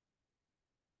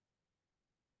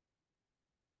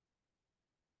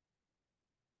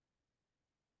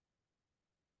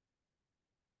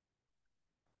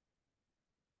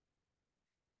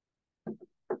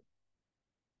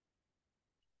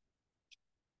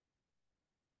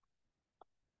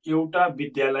 एउटा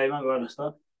विद्यालयमा गर्नुहोस् त,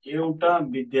 एउटा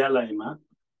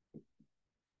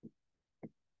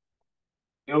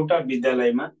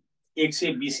विद्यालयमा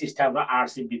 120 स्टाफ र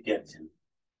 800 विद्यार्थी छन्।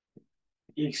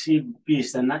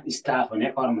 120 जना स्टाफ भने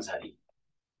कर्मचारी,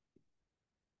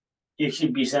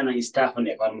 120 जना स्टाफ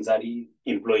भने कर्मचारी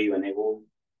इम्प्लोइ भनेको,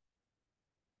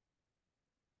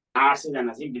 800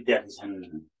 जना चाहिँ विद्यार्थी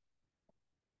छन्।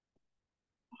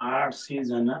 800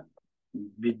 जना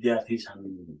विद्यार्थी छन्।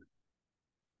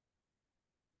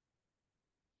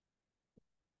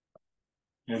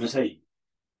 हेर्नुहोस् है,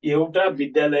 एउटा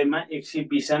विद्यालयमा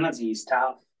 120 जना चाहिँ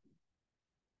स्टाफ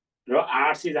र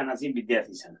 800 जना चाहिँ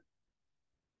विद्यार्थी छन्।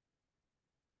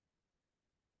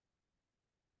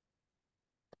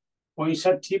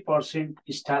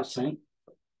 65% स्टाफ चाहिँ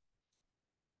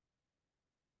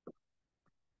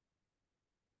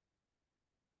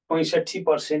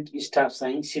 65% स्टाफ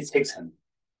चाहिँ शिक्षक छन्।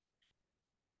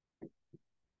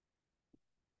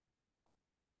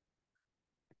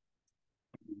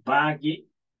 बाँकी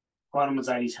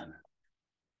कर्मचारी छन्।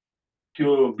 त्यो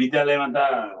विद्यालयमा त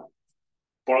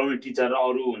पढाउने टिचर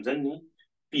अरू हुन्छन् नि,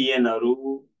 पिएनहरू,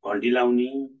 घन्टी लाउने,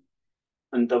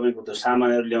 अनि तपाईँको त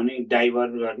सामानहरू ल्याउने, ड्राइभर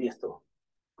गर्ने, यस्तो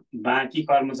बाँकी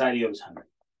कर्मचारीहरू छन्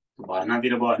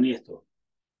भर्नातिर बस्ने। यस्तो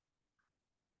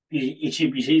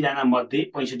 120 जना मध्ये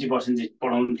 65% चाहिँ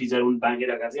पढाउने टिचर हुन्, बाँकी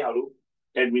रहेका चाहिँ अरू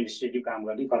एडमिनिस्ट्रेटिभ काम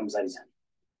गर्ने कर्मचारी छन्।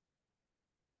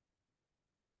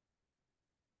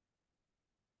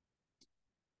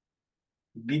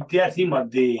 विद्यार्थी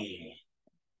मध्ये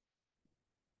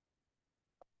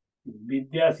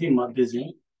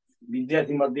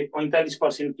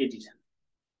 45% केटी छन्।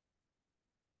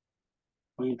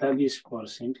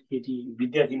 45% केटी,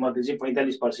 विद्यार्थी मध्ये चाहिँ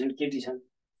 45% केटी छन्।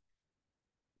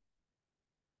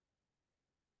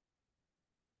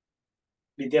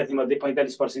 विद्यार्थी मध्ये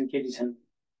 45% केटी छन्।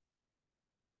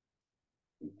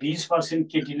 20%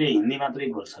 केटीले हिन्दी मात्रै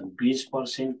बोल्छन्।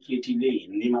 20% केटीले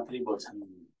हिन्दी मात्रै बोल्छन्।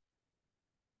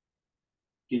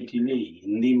 केटीले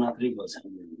हिन्दी मात्रै बोल्छन्।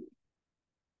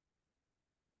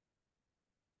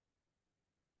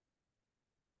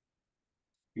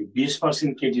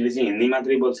 20% केटीले चाहिँ हिन्दी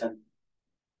मात्रै बोल्छन्।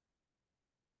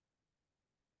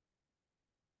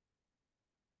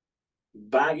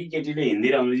 बाँकी केटीले हिन्दी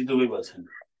र अङ्ग्रेजी दुवै बोल्छन्।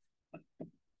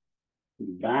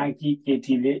 बाँकी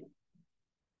केटीले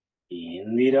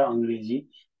हिन्दी र अङ्ग्रेजी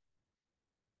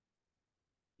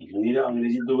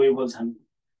दुवै बोल्छन्।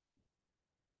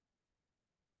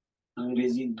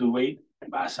 अङ्ग्रेजी दुवै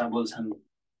भाषा बोल्छन्।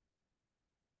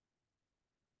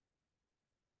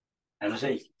 हेर्नुहोस्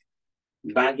है,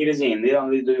 बाँकीले चाहिँ हिन्दी र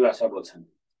अङ्ग्रेजी दुवै भाषा बोल्छन्।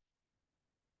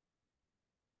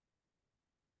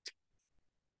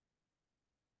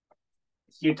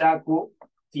 केटाको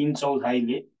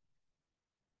 3/4ले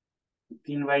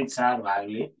 3/4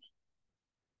 भागले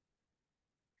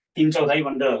 3/4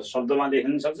 भनेर शब्दमा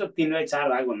लेख्न सक्छ, 3/4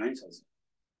 भाग भन्न पनि सक्छ।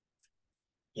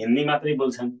 हिन्दी मात्रै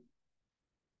बोल्छन्।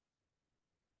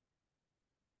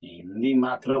 हिन्दी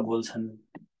मात्र बोल्छन्।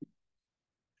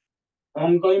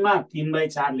 अङ्कैमा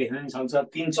 3/4 लेख्न पनि सक्छ,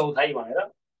 3/4 भनेर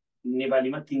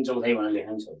नेपालीमा 3/4 भनेर लेख्न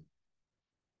पनि सक्छ।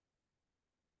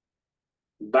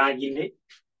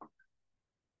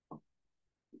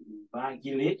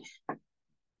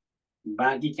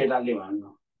 बाँकी केटाले भन्नु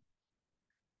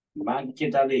बाँकी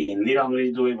केटाले हिन्दी र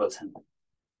अङ्ग्रेजी दुवै बोल्छन्।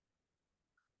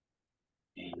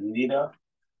 हिन्दी र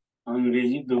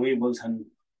अङ्ग्रेजी दुवै बोल्छन्।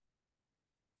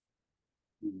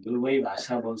 दुवै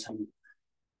भाषा बोल्छन्।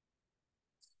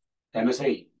 हेर्नुहोस्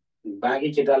है, बाँकी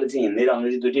केटाले चाहिँ हिन्दी र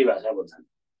अङ्ग्रेजी दुइटै भाषा बोल्छन्।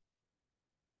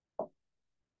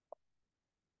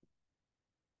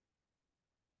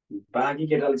 बाँकी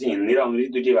केटाले चाहिँ हिन्दी र अङ्ग्रेजी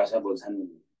दुइटै भाषा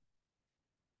बोल्छन्।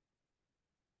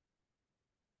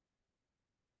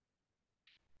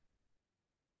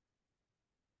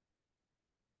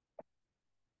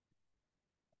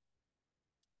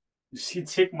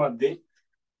 शिक्षक मध्ये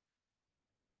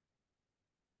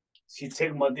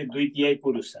 2/3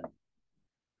 पुरुष छन्।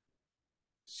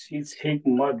 शिक्षक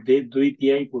मध्ये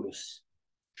 2/3 पुरुष।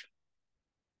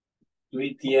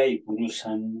 2/3 पुरुष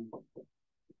छन्।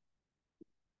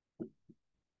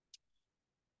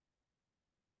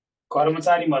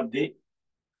 कर्मचारी मध्ये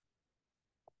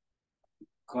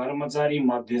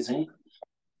चाहिँ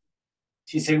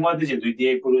शिक्षक मध्ये चाहिँ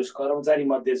 2/3 पुरुष, कर्मचारी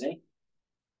मध्ये चाहिँ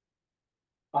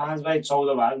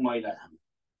 5/14 भाग महिला छन्।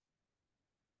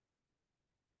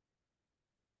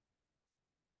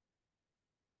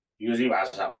 यो चाहिँ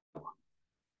भाषा हो।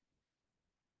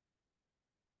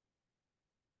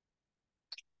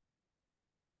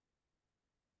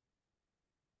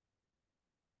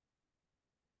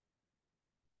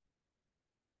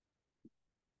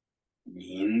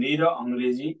 हिन्दी र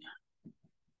अङ्ग्रेजी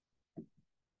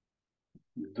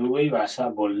दुवै भाषा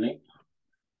बोल्ने,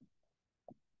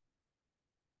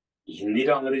 हिन्दी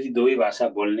र अङ्ग्रेजी दुवै भाषा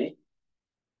बोल्ने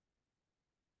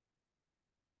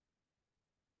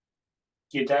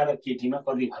केटा र केटीमा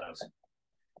कति फरक छ?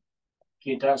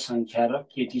 केटा संख्या र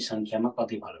केटी संख्यामा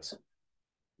कति फरक छ?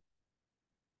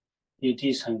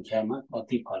 केटी संख्यामा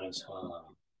कति फरक छ?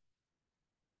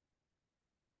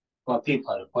 कति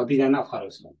फरक, कतिजना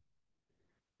फरक छ?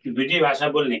 दुईटै भाषा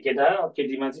बोल्ने केटा र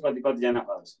केटीमा चाहिँ कतिजना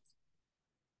फरक छ?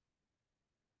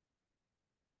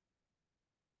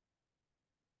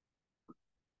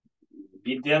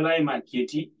 विद्यालयमा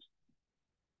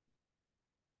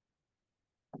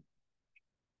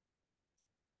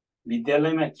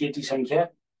केटी संख्या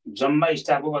जम्मा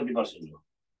स्टाफको कति पर्सेन्ट हो?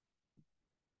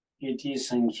 केटी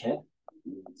संख्या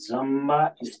जम्मा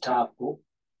स्टाफको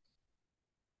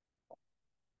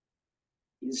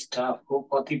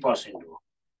कति पर्सेन्ट हो?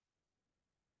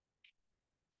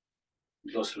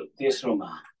 दोस्रो। तेस्रोमा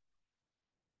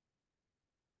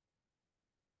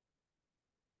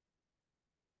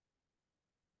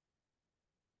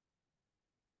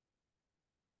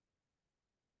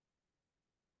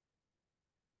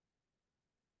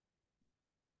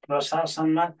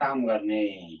प्रशासनमा काम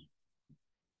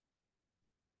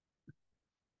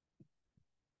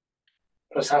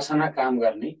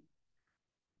गर्ने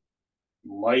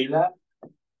महिला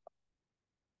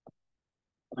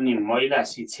अनि महिला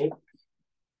शिक्षक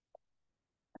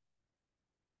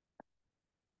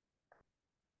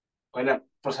पहिला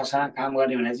प्रशासनमा काम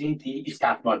गर्ने भने चाहिँ ती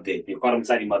स्टाफ मध्ये, त्यो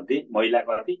कर्मचारी मध्ये महिला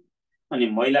कति अनि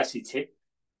महिला शिक्षक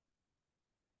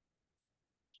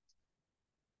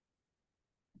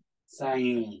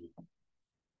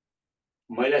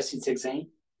चाहिँ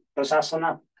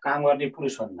प्रशासनमा काम गर्ने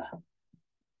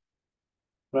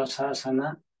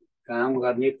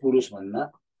पुरुषभन्दा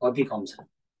कति कम छ?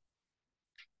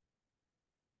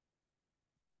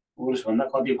 पुरुषभन्दा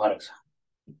कति फरक छ?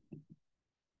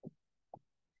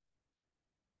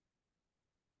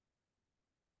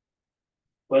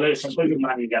 पहिला यो सबै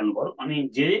मार्क निकाल्नु पर्यो अनि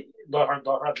जे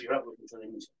दसवटा क्वेसन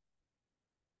सोधिन्छ।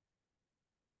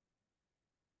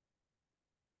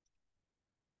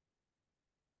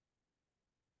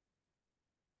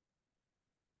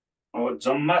 अब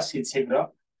जम्मा शिक्षक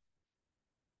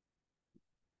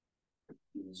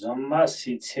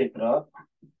र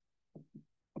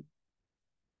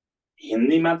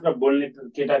हिन्दी मात्र बोल्ने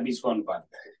केटा बीचको अनुपात,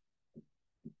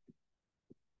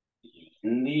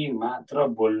 हिन्दी मात्र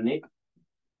बोल्ने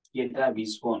केटा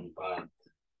बीचको अनुपात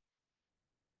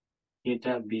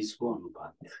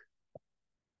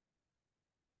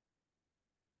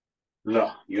ल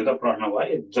यो त प्रश्न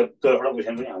भयो, जतिवटा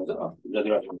क्वेसन पनि आउँछ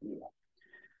जतिवटा।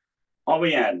 अब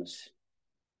यहाँ हेर्नुहोस्,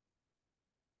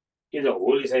 के छ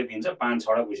होल यसरी दिन्छ,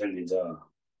 5-6वटा क्वेसन दिन्छ।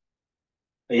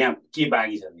 यहाँ के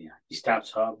बाँकी छ? यहाँ स्टाफ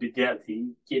छ, विद्यार्थी,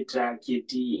 केटा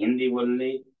केटी, हिन्दी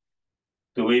बोल्ने,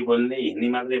 दुवै बोल्ने, हिन्दी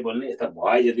मात्रै बोल्ने, यस्ता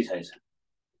भए जति छ।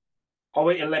 अब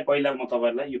यसलाई पहिला म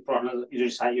तपाईँहरूलाई यो प्रश्न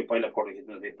यो पहिला फोटो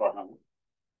खिच्नु दिएँ प्रश्नको,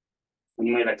 अनि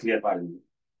म यसलाई क्लियर पारिदिन्छु।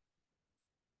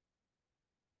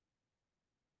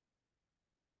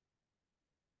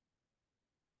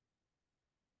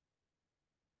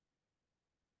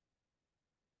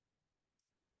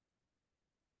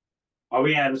 अब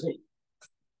यहाँ हेर्नुहोस् है,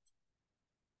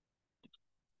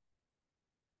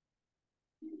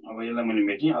 अब यसलाई मैले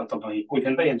मेटेँ। अब तपाईँ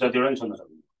क्वेसन त यहाँ जतिवटा पनि सोध्न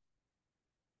सक्नुहुन्छ।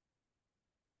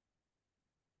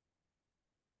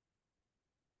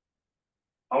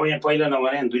 अब यहाँ पहिला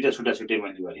नगरे दुईटा छुट्टा छुट्टै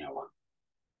मैले गरेँ। अब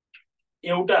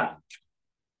एउटा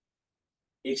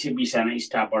 120 जना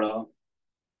स्टाफबाट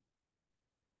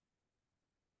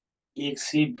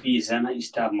 120 जना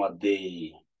स्टाफ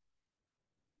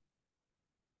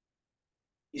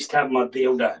मध्ये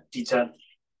एउटा टिचर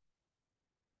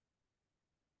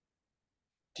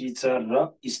र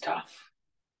स्टाफ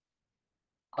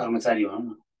कर्मचारी भनौँ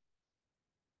न,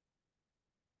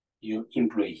 यो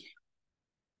इम्प्लोइ।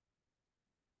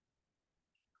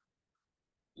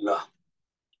 ल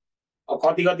अब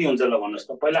कति कति हुन्छ ल भन्नुहोस् त।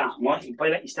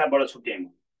 पहिला स्टाफबाट छुट्याएँ, म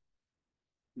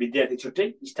विद्यार्थी छुट्टै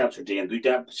स्टाफ छुट्टै, यहाँ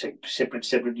दुईटा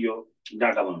सेपरेट यो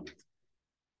डाटा बनाउनु।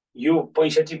 यो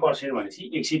 65% भनेपछि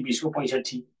 120 को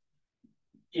 65,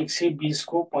 120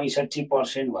 को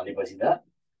 65% भनेपछि त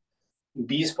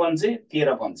 20 पञ्चे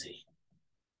 13 पञ्चे,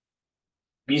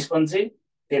 20 पञ्चे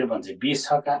 13 पञ्चे, 20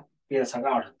 छका 13 छका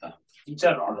 78,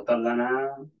 टिचर 78 जना,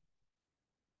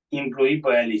 इम्प्लोइ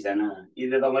 42 जना।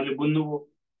 यदि तपाईँले बुझ्नुभयो,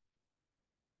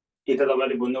 यता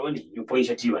तपाईँले बुझ्नुभयो नि यो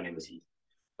 65 भनेपछि।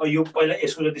 अब यो पहिला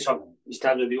यसको जति सकौँ,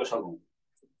 स्टाफ जतिको सकौँ,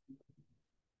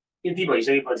 यति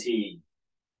भइसकेपछि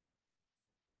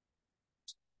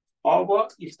अब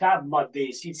स्टाफ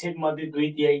मध्ये शिक्षक मध्ये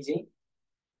 2/3 चाहिँ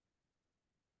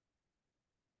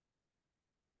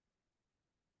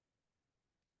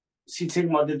शिक्षक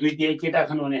मध्ये 2/3 केटा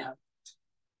छन् भने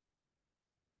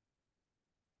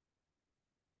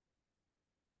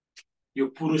यो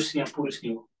पुरुष, यहाँ पुरुष के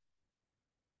हो।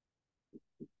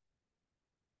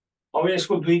 अब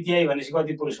यसको 2/3 भनेपछि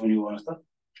कति पुरुष हुने हो भन्नुहोस् त।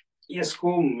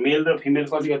 यसको मेल र फिमेल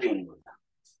कति कति हुने हो त।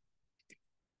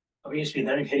 अब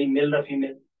यसभित्र फेरि मेल र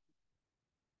फिमेल,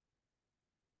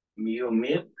 यो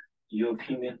मेल यो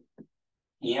फिमेल,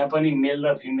 यहाँ पनि मेल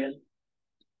र फिमेल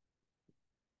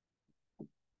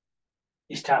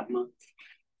स्टाफमा।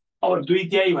 अब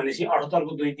 2/3 भनेपछि 78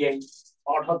 को 2/3,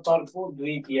 78 को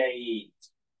 2/3,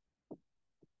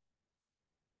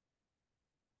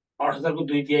 78 को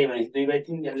 2/3 भनेपछि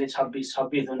 2/3, यसले 26,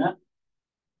 26 हुन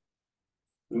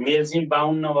मेल चाहिँ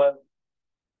 52 भयो।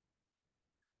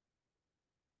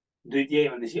 2/3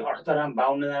 भनेपछि 78 मा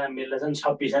 52 जना मेल छन्,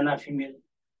 26 जना फिमेल।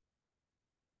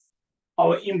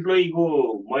 अब इम्प्लोइको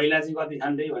महिला चाहिँ कति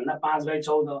छन् रे भन्दा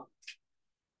 5/14,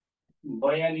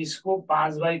 42 को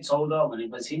 5/14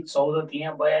 भनेपछि 14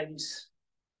 तिया 42,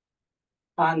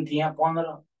 5 तिया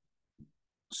 15,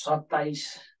 27।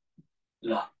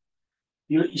 ल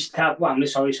यो स्टाफको हामीले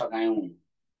सबै सकायौँ,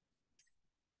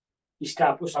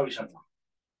 स्टाफको सबै सक्यौँ।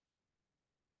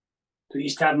 त्यो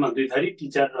स्टाफमा 2 थरी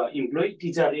टिचर र इम्प्लोइ।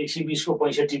 टिचर 120 को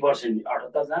 65%,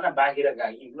 78 जना, बाँकी रहेका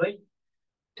इम्प्लोइ।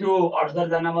 त्यो 78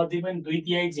 जना मध्ये पनि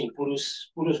 2/3 चाहिँ पुरुष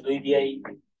 2/3,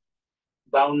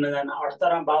 52 जना,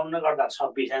 78 मा 52 गर्दा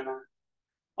 26 जना।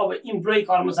 अब इम्प्लोइ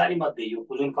कर्मचारी मध्ये यो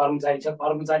जुन कर्मचारी छ,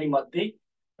 कर्मचारी मध्ये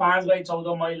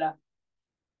 5/14 महिला,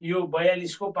 यो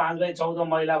 42 को 5/14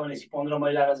 महिला भनेपछि 15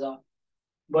 महिला रहेछ।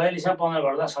 42 मा 15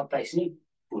 गर्दा 27 नि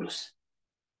पुरुष।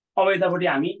 अब यतापट्टि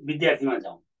हामी विद्यार्थीमा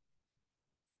जाउँ।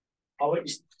 अब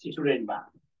स्टुडेन्टमा,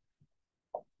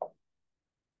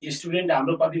 स्टुडेन्ट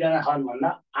हाम्रो कतिजना छन् भन्दा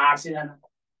 800 जना।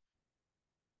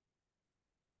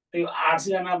 त्यो 800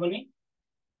 जना पनि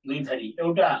 2 थरी,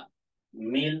 एउटा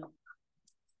मेल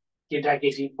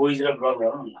केटाकेटी बोइज र गर्ल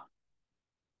गरौँ न।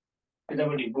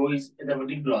 यतापट्टि बोइज,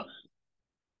 यतापट्टि गर्ल।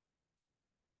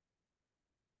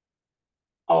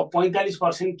 अब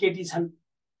 45% केटी छन्।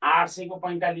 800 को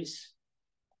 45,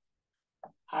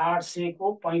 800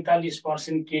 को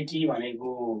 45% केटी भनेको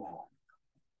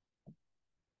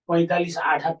 45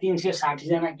 8 360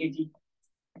 जना केटी।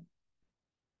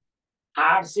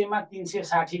 800 मा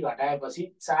 360 घटाएपछि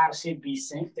 420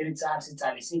 चाहिँ फेरि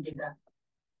 440 चाहिँ केटा।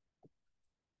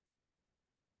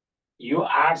 यो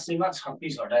 800 मा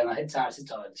 36 घटाएपछि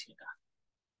 444 केटा।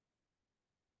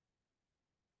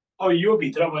 अब यो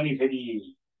भित्र पनि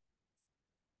फेरि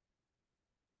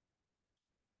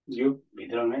यो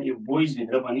भित्रमा यो बोइज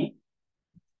भित्र पनि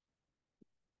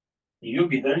यो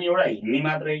भित्र नि एउटा हिन्दी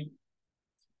मात्रै,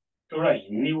 एउटा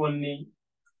हिन्दी बोल्ने,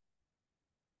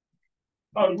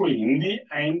 अर्को हिन्दी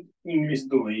एन्ड इङ्ग्लिस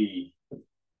दुवै।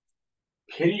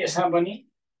 फेरि यसमा पनि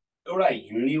एउटा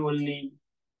हिन्दी बोल्ने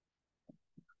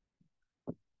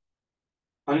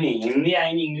अनि Hindi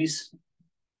and English,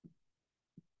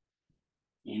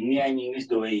 Hindi and English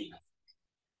दुवै।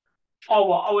 अब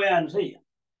यहाँ हेर्नुहोस् है,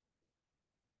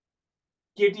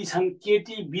 केटी छन्,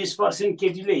 केटी 20%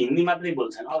 केटीले हिन्दी मात्रै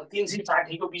बोल्छन्। अब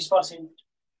 360 को 20%,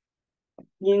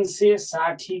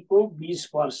 360 को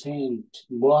 20%,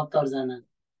 72 जना।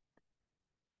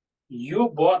 यो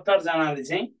 72 जनाले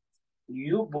चाहिँ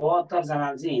यो 72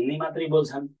 जनाले चाहिँ हिन्दी मात्रै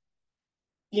बोल्छन्।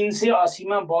 380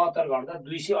 मा 72 गर्दा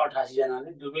 288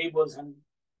 जनाले दुवै बोल्छन्।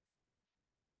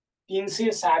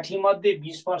 360 मध्ये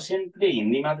 20%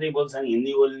 हिन्दी मात्रै बोल्छन्,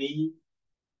 हिन्दी बोल्ने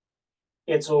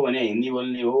एचओ भने हिन्दी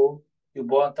बोल्ने हो। यो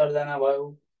 72 जना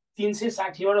भयो।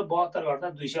 360 बाट 72 गर्दा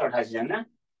 288 जना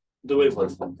दुवै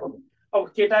बोल्छन्। अब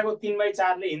केटाको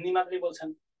 3/4 ले हिन्दी मात्रै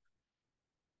बोल्छन्।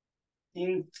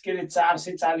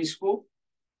 440 को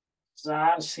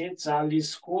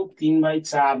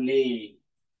 3/4 ले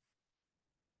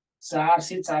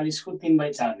 440 को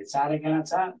 3/4 ले 4 एकाना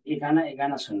 4 एकाना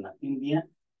एकाना 0 3 दिया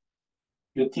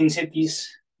यो 330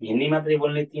 हिन्दी मात्रै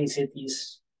बोल्ने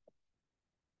 330।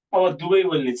 अब दुवै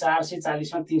बोल्ने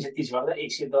 440 मा 330 गर्दा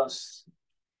 110।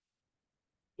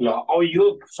 ल अब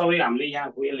यो सबै हामीले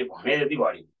यहाँको यसले भने जति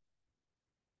भर्यो,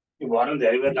 यो भर्न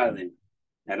धेरै बेर लाग्दैन।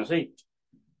 हेर्नुहोस् है,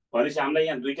 भनेपछि हामीलाई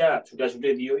यहाँ दुईटा छुट्टा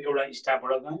छुट्टै दियो, एउटा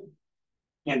स्टाफबाट गयो,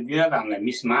 यहाँ दिन त हामीलाई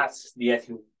मिसमाच दिएको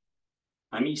थियो,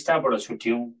 हामी स्टाफबाट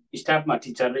छुट्यौँ। स्टाफमा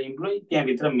टिचर र इम्प्लोइ,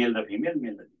 त्यहाँभित्र मेल र फिमेल,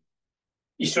 मेल र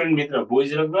स्टुडेन्टभित्र बोइज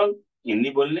र गर्ल, हिन्दी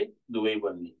बोल्ने दुवै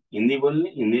बोल्ने, हिन्दी बोल्ने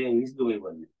हिन्दी र इङ्ग्लिस दुवै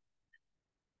बोल्ने।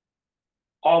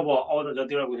 अब त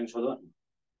जतिवटा क्वेसन सोधो न।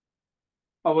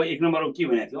 अब 1 नम्बरमा के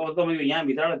भनेको थियो, अब तपाईँको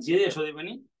यहाँभित्रबाट जे सोधे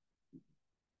पनि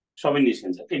सबै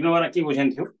निस्किन्छ। 1 नम्बरमा के क्वेसन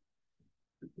थियो,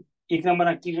 1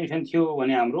 नम्बरमा के क्वेसन थियो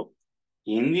भने हाम्रो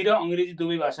हिन्दी र अङ्ग्रेजी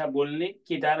दुवै भाषा बोल्ने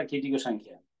केटा र केटीको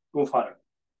सङ्ख्याको फरक।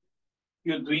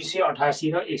 यो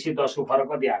 288 र 110 को फरक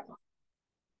कति आएको?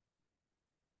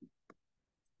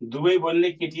 दुवै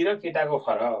बोल्ने केटी र केटाको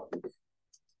फरक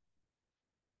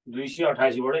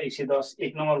 288 बाट 110।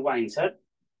 1 नम्बरको आन्सर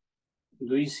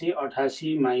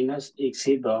 288 माइनस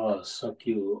 110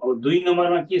 सक्यो। अब 2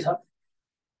 नम्बरमा के छ?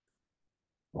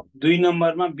 2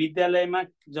 नम्बरमा विद्यालयमा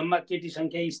जम्मा केटी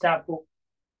सङ्ख्या स्टाफको,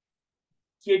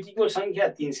 केटीको सङ्ख्या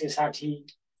 360,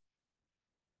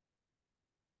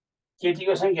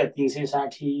 केटीको सङ्ख्या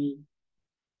 360,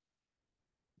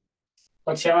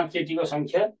 कक्षामा केटीको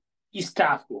सङ्ख्या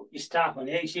स्टाफको, स्टाफ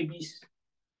भने 120,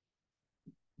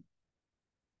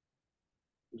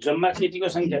 जम्मा केटीको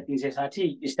सङ्ख्या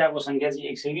 360, स्टाफको सङ्ख्या चाहिँ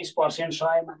 120%,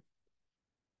 100 मा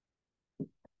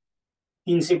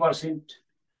 300%।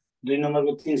 2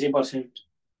 नम्बरको 300%।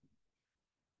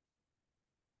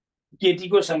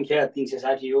 केटीको सङ्ख्या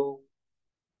 360 हो,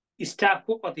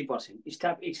 स्टाफको कति पर्सेन्ट?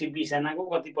 स्टाफ 120 जनाको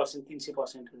कति पर्सेन्ट?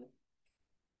 300% हो।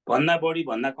 भन्दा बढी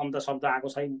भन्दा कम त शब्द आएको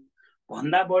छैन।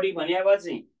 भन्दा बढी भनेको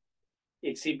चाहिँ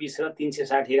 120 र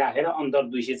 360 राखेर अन्तर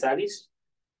 240,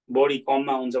 बढी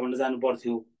कममा हुन्छ भनेर जानु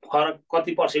पर्थ्यो। फरक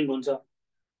कति पर्सेन्ट हुन्छ?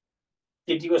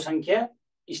 केटीको सङ्ख्या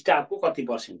स्टाफको कति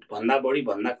पर्सेन्ट? भन्दा बढी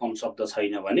भन्दा कम शब्द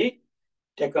छैन भने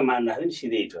ट्याक्क मान राख्यो नि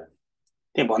सिधै हिट गर्ने।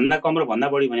 त्यहाँ भन्दा कम र भन्दा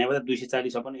बढी भनेको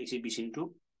 240 अपन 120 इन्टु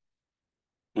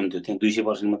हुन्थ्यो, त्यहाँ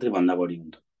 200% मात्रै भन्दा बढी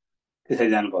हुन्थ्यो, त्यसरी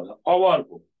जानुपर्छ। अब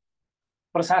अर्को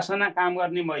प्रशासनमा काम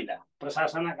गर्ने महिला,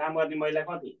 प्रशासनमा काम गर्ने महिला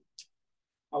कति?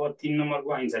 अब 3 नम्बरको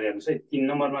आन्सर हेर्नुहोस् है। 3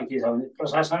 नम्बरमा के छ भने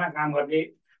प्रशासनमा काम गर्ने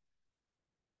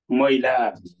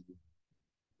महिला,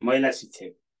 महिला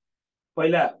शिक्षक,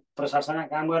 पहिला प्रशासनमा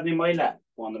काम गर्ने महिला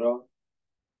 15,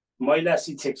 महिला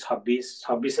शिक्षक 26,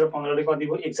 26 र 15 ले कति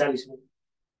भयो? 41 भयो,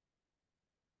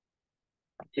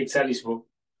 41 भयो।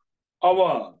 अब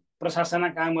प्रशासनमा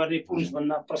काम गर्ने पुरुष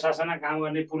भन्दा प्रशासनमा काम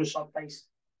गर्ने पुरुष 27,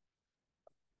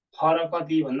 फरक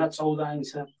कति भन्दा 14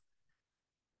 आन्सर।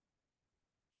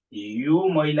 यो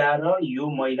महिला र यो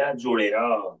महिला जोडेर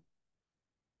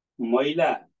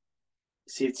महिला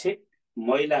शिक्षक,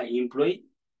 महिला इम्प्लोइ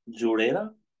जोडेर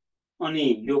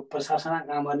अनि यो प्रशासनमा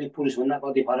काम गर्ने पुरुष भन्दा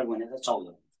कति फरक भनेको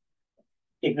 14।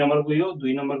 1 नम्बरको यो,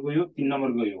 2 नम्बरको यो, 3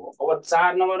 नम्बरको यो। अब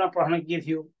 4 नम्बरमा प्रश्न के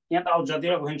थियो? यहाँ त अब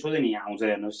जतिवटा क्वेसन सोधे नि यहाँ आउँछ,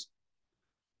 हेर्नुहोस्।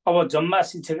 अब जम्मा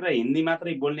शिक्षक र हिन्दी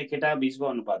मात्रै बोल्ने केटा बीचको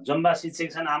अनुपात। जम्मा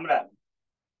शिक्षक छन् हाम्रा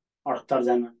 78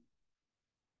 जना,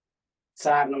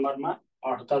 4 नम्बरमा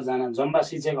 78 जना, जम्मा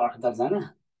शिक्षक 78 जना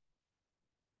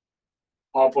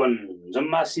अपन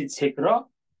जम्मा शिक्षक र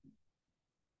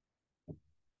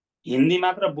हिन्दी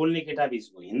मात्र बोल्ने केटा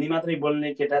बीचको, हिन्दी मात्रै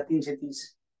बोल्ने केटा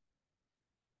 330,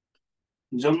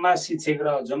 जम्मा शिक्षक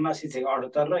र जम्मा शिक्षक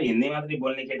 78 र हिन्दी मात्रै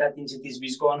बोल्ने केटा 330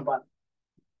 बीचको अनुपात।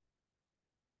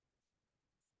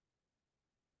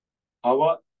 अब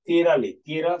 13 ले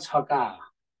 13 छका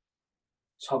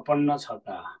 56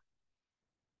 छका,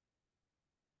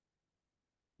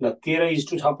 ल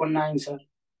 13:56 आन्सर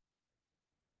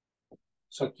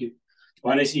सक्यो।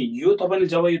 भनेपछि यो तपाईले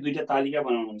जब यो दुईटा तालिका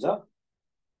बनाउनुहुन्छ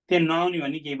त्यहाँ नआउने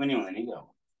भने केही पनि हुँदैन कि।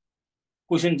 अब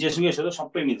क्वेसन जेसुकै सोधो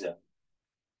सबै मिल्छ।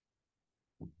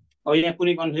 अब यहाँ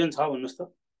कुनै कन्फ्युजन छ भन्नुहोस् त?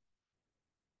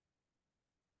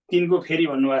 3 को फेरि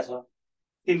भन्नुभएको छ।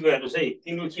 3 को हेर्नुहोस् है,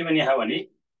 3 को के भनिएको भने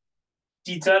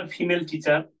टिचर, फिमेल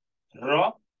टिचर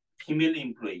र फिमेल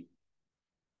इम्प्लोइ,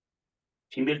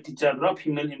 फिमेल टिचर र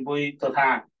फिमेल इम्प्लोइ तथा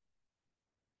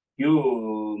यो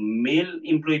मेल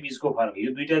इम्प्लोइ बिचको फरक,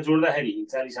 यो दुईटा जोड्दाखेरि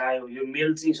 41 आयो। यो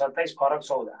मेल चाहिँ 27, फरक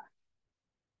 14।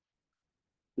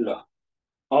 ल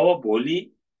अब भोलि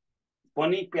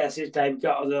पनि प्यासेज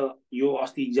टाइपका अझ यो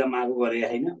अस्ति इक्जाम आएको गरेको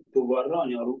होइन त्यो गरेर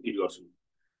अनि अरू एड गर्छु।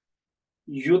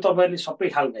 यो तपाईँले सबै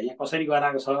खालका यहाँ कसरी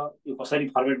गराएको छ, यो कसरी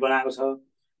फर्मेट बनाएको छ,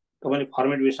 तपाईँले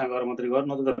फर्मेट बेसमा गरेर मात्रै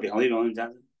गर्नु, नत्र त भ्याउँदै भ्याउँदै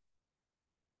जान्छ।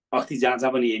 अस्ति जहाँ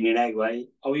जहाँ पनि निर्णायक भए।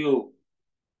 अब यो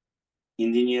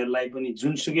इन्जिनियरलाई पनि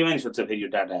जुनसुकैमा नि सोध्छ फेरि यो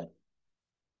डाटाहरू।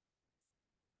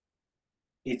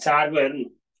 यी चारको हेर्नु,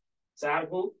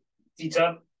 चारको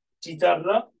टिचर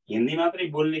र हिन्दी मात्रै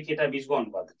बोल्ने केटा बिचको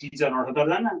अनुपात, टिचर 78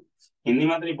 जना, हिन्दी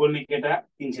मात्रै बोल्ने केटा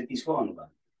 330 को अनुपात।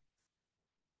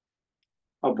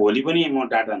 अब भोलि पनि म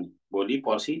डाटा नै, भोलि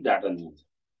पर्सि डाटा नै हुन्छ,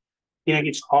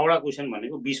 किनकि 6वटा क्वेसन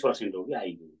भनेको 20% हो कि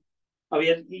आइको। अब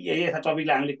यता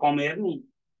टपिकलाई हामीले कम हेर्ने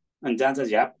अनि जहाँ चाहिँ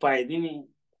झ्याप पाइदिने,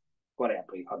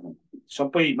 पर्याप्तै खत्म।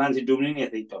 सबै मान्छे डुब्ने नि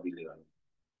यतै टपिकले गर्दा।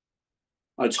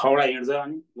 अब 6वटा हिँड्छ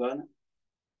अनि गएन,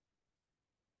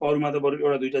 अरूमा त बरु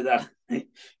एउटा दुईटा जान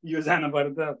यो जानु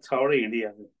पर्यो त 6वटै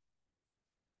हिँडिहाल्छ।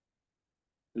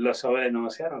 ल सबैलाई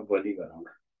नमस्कार, अब भोलि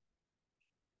गरौँ।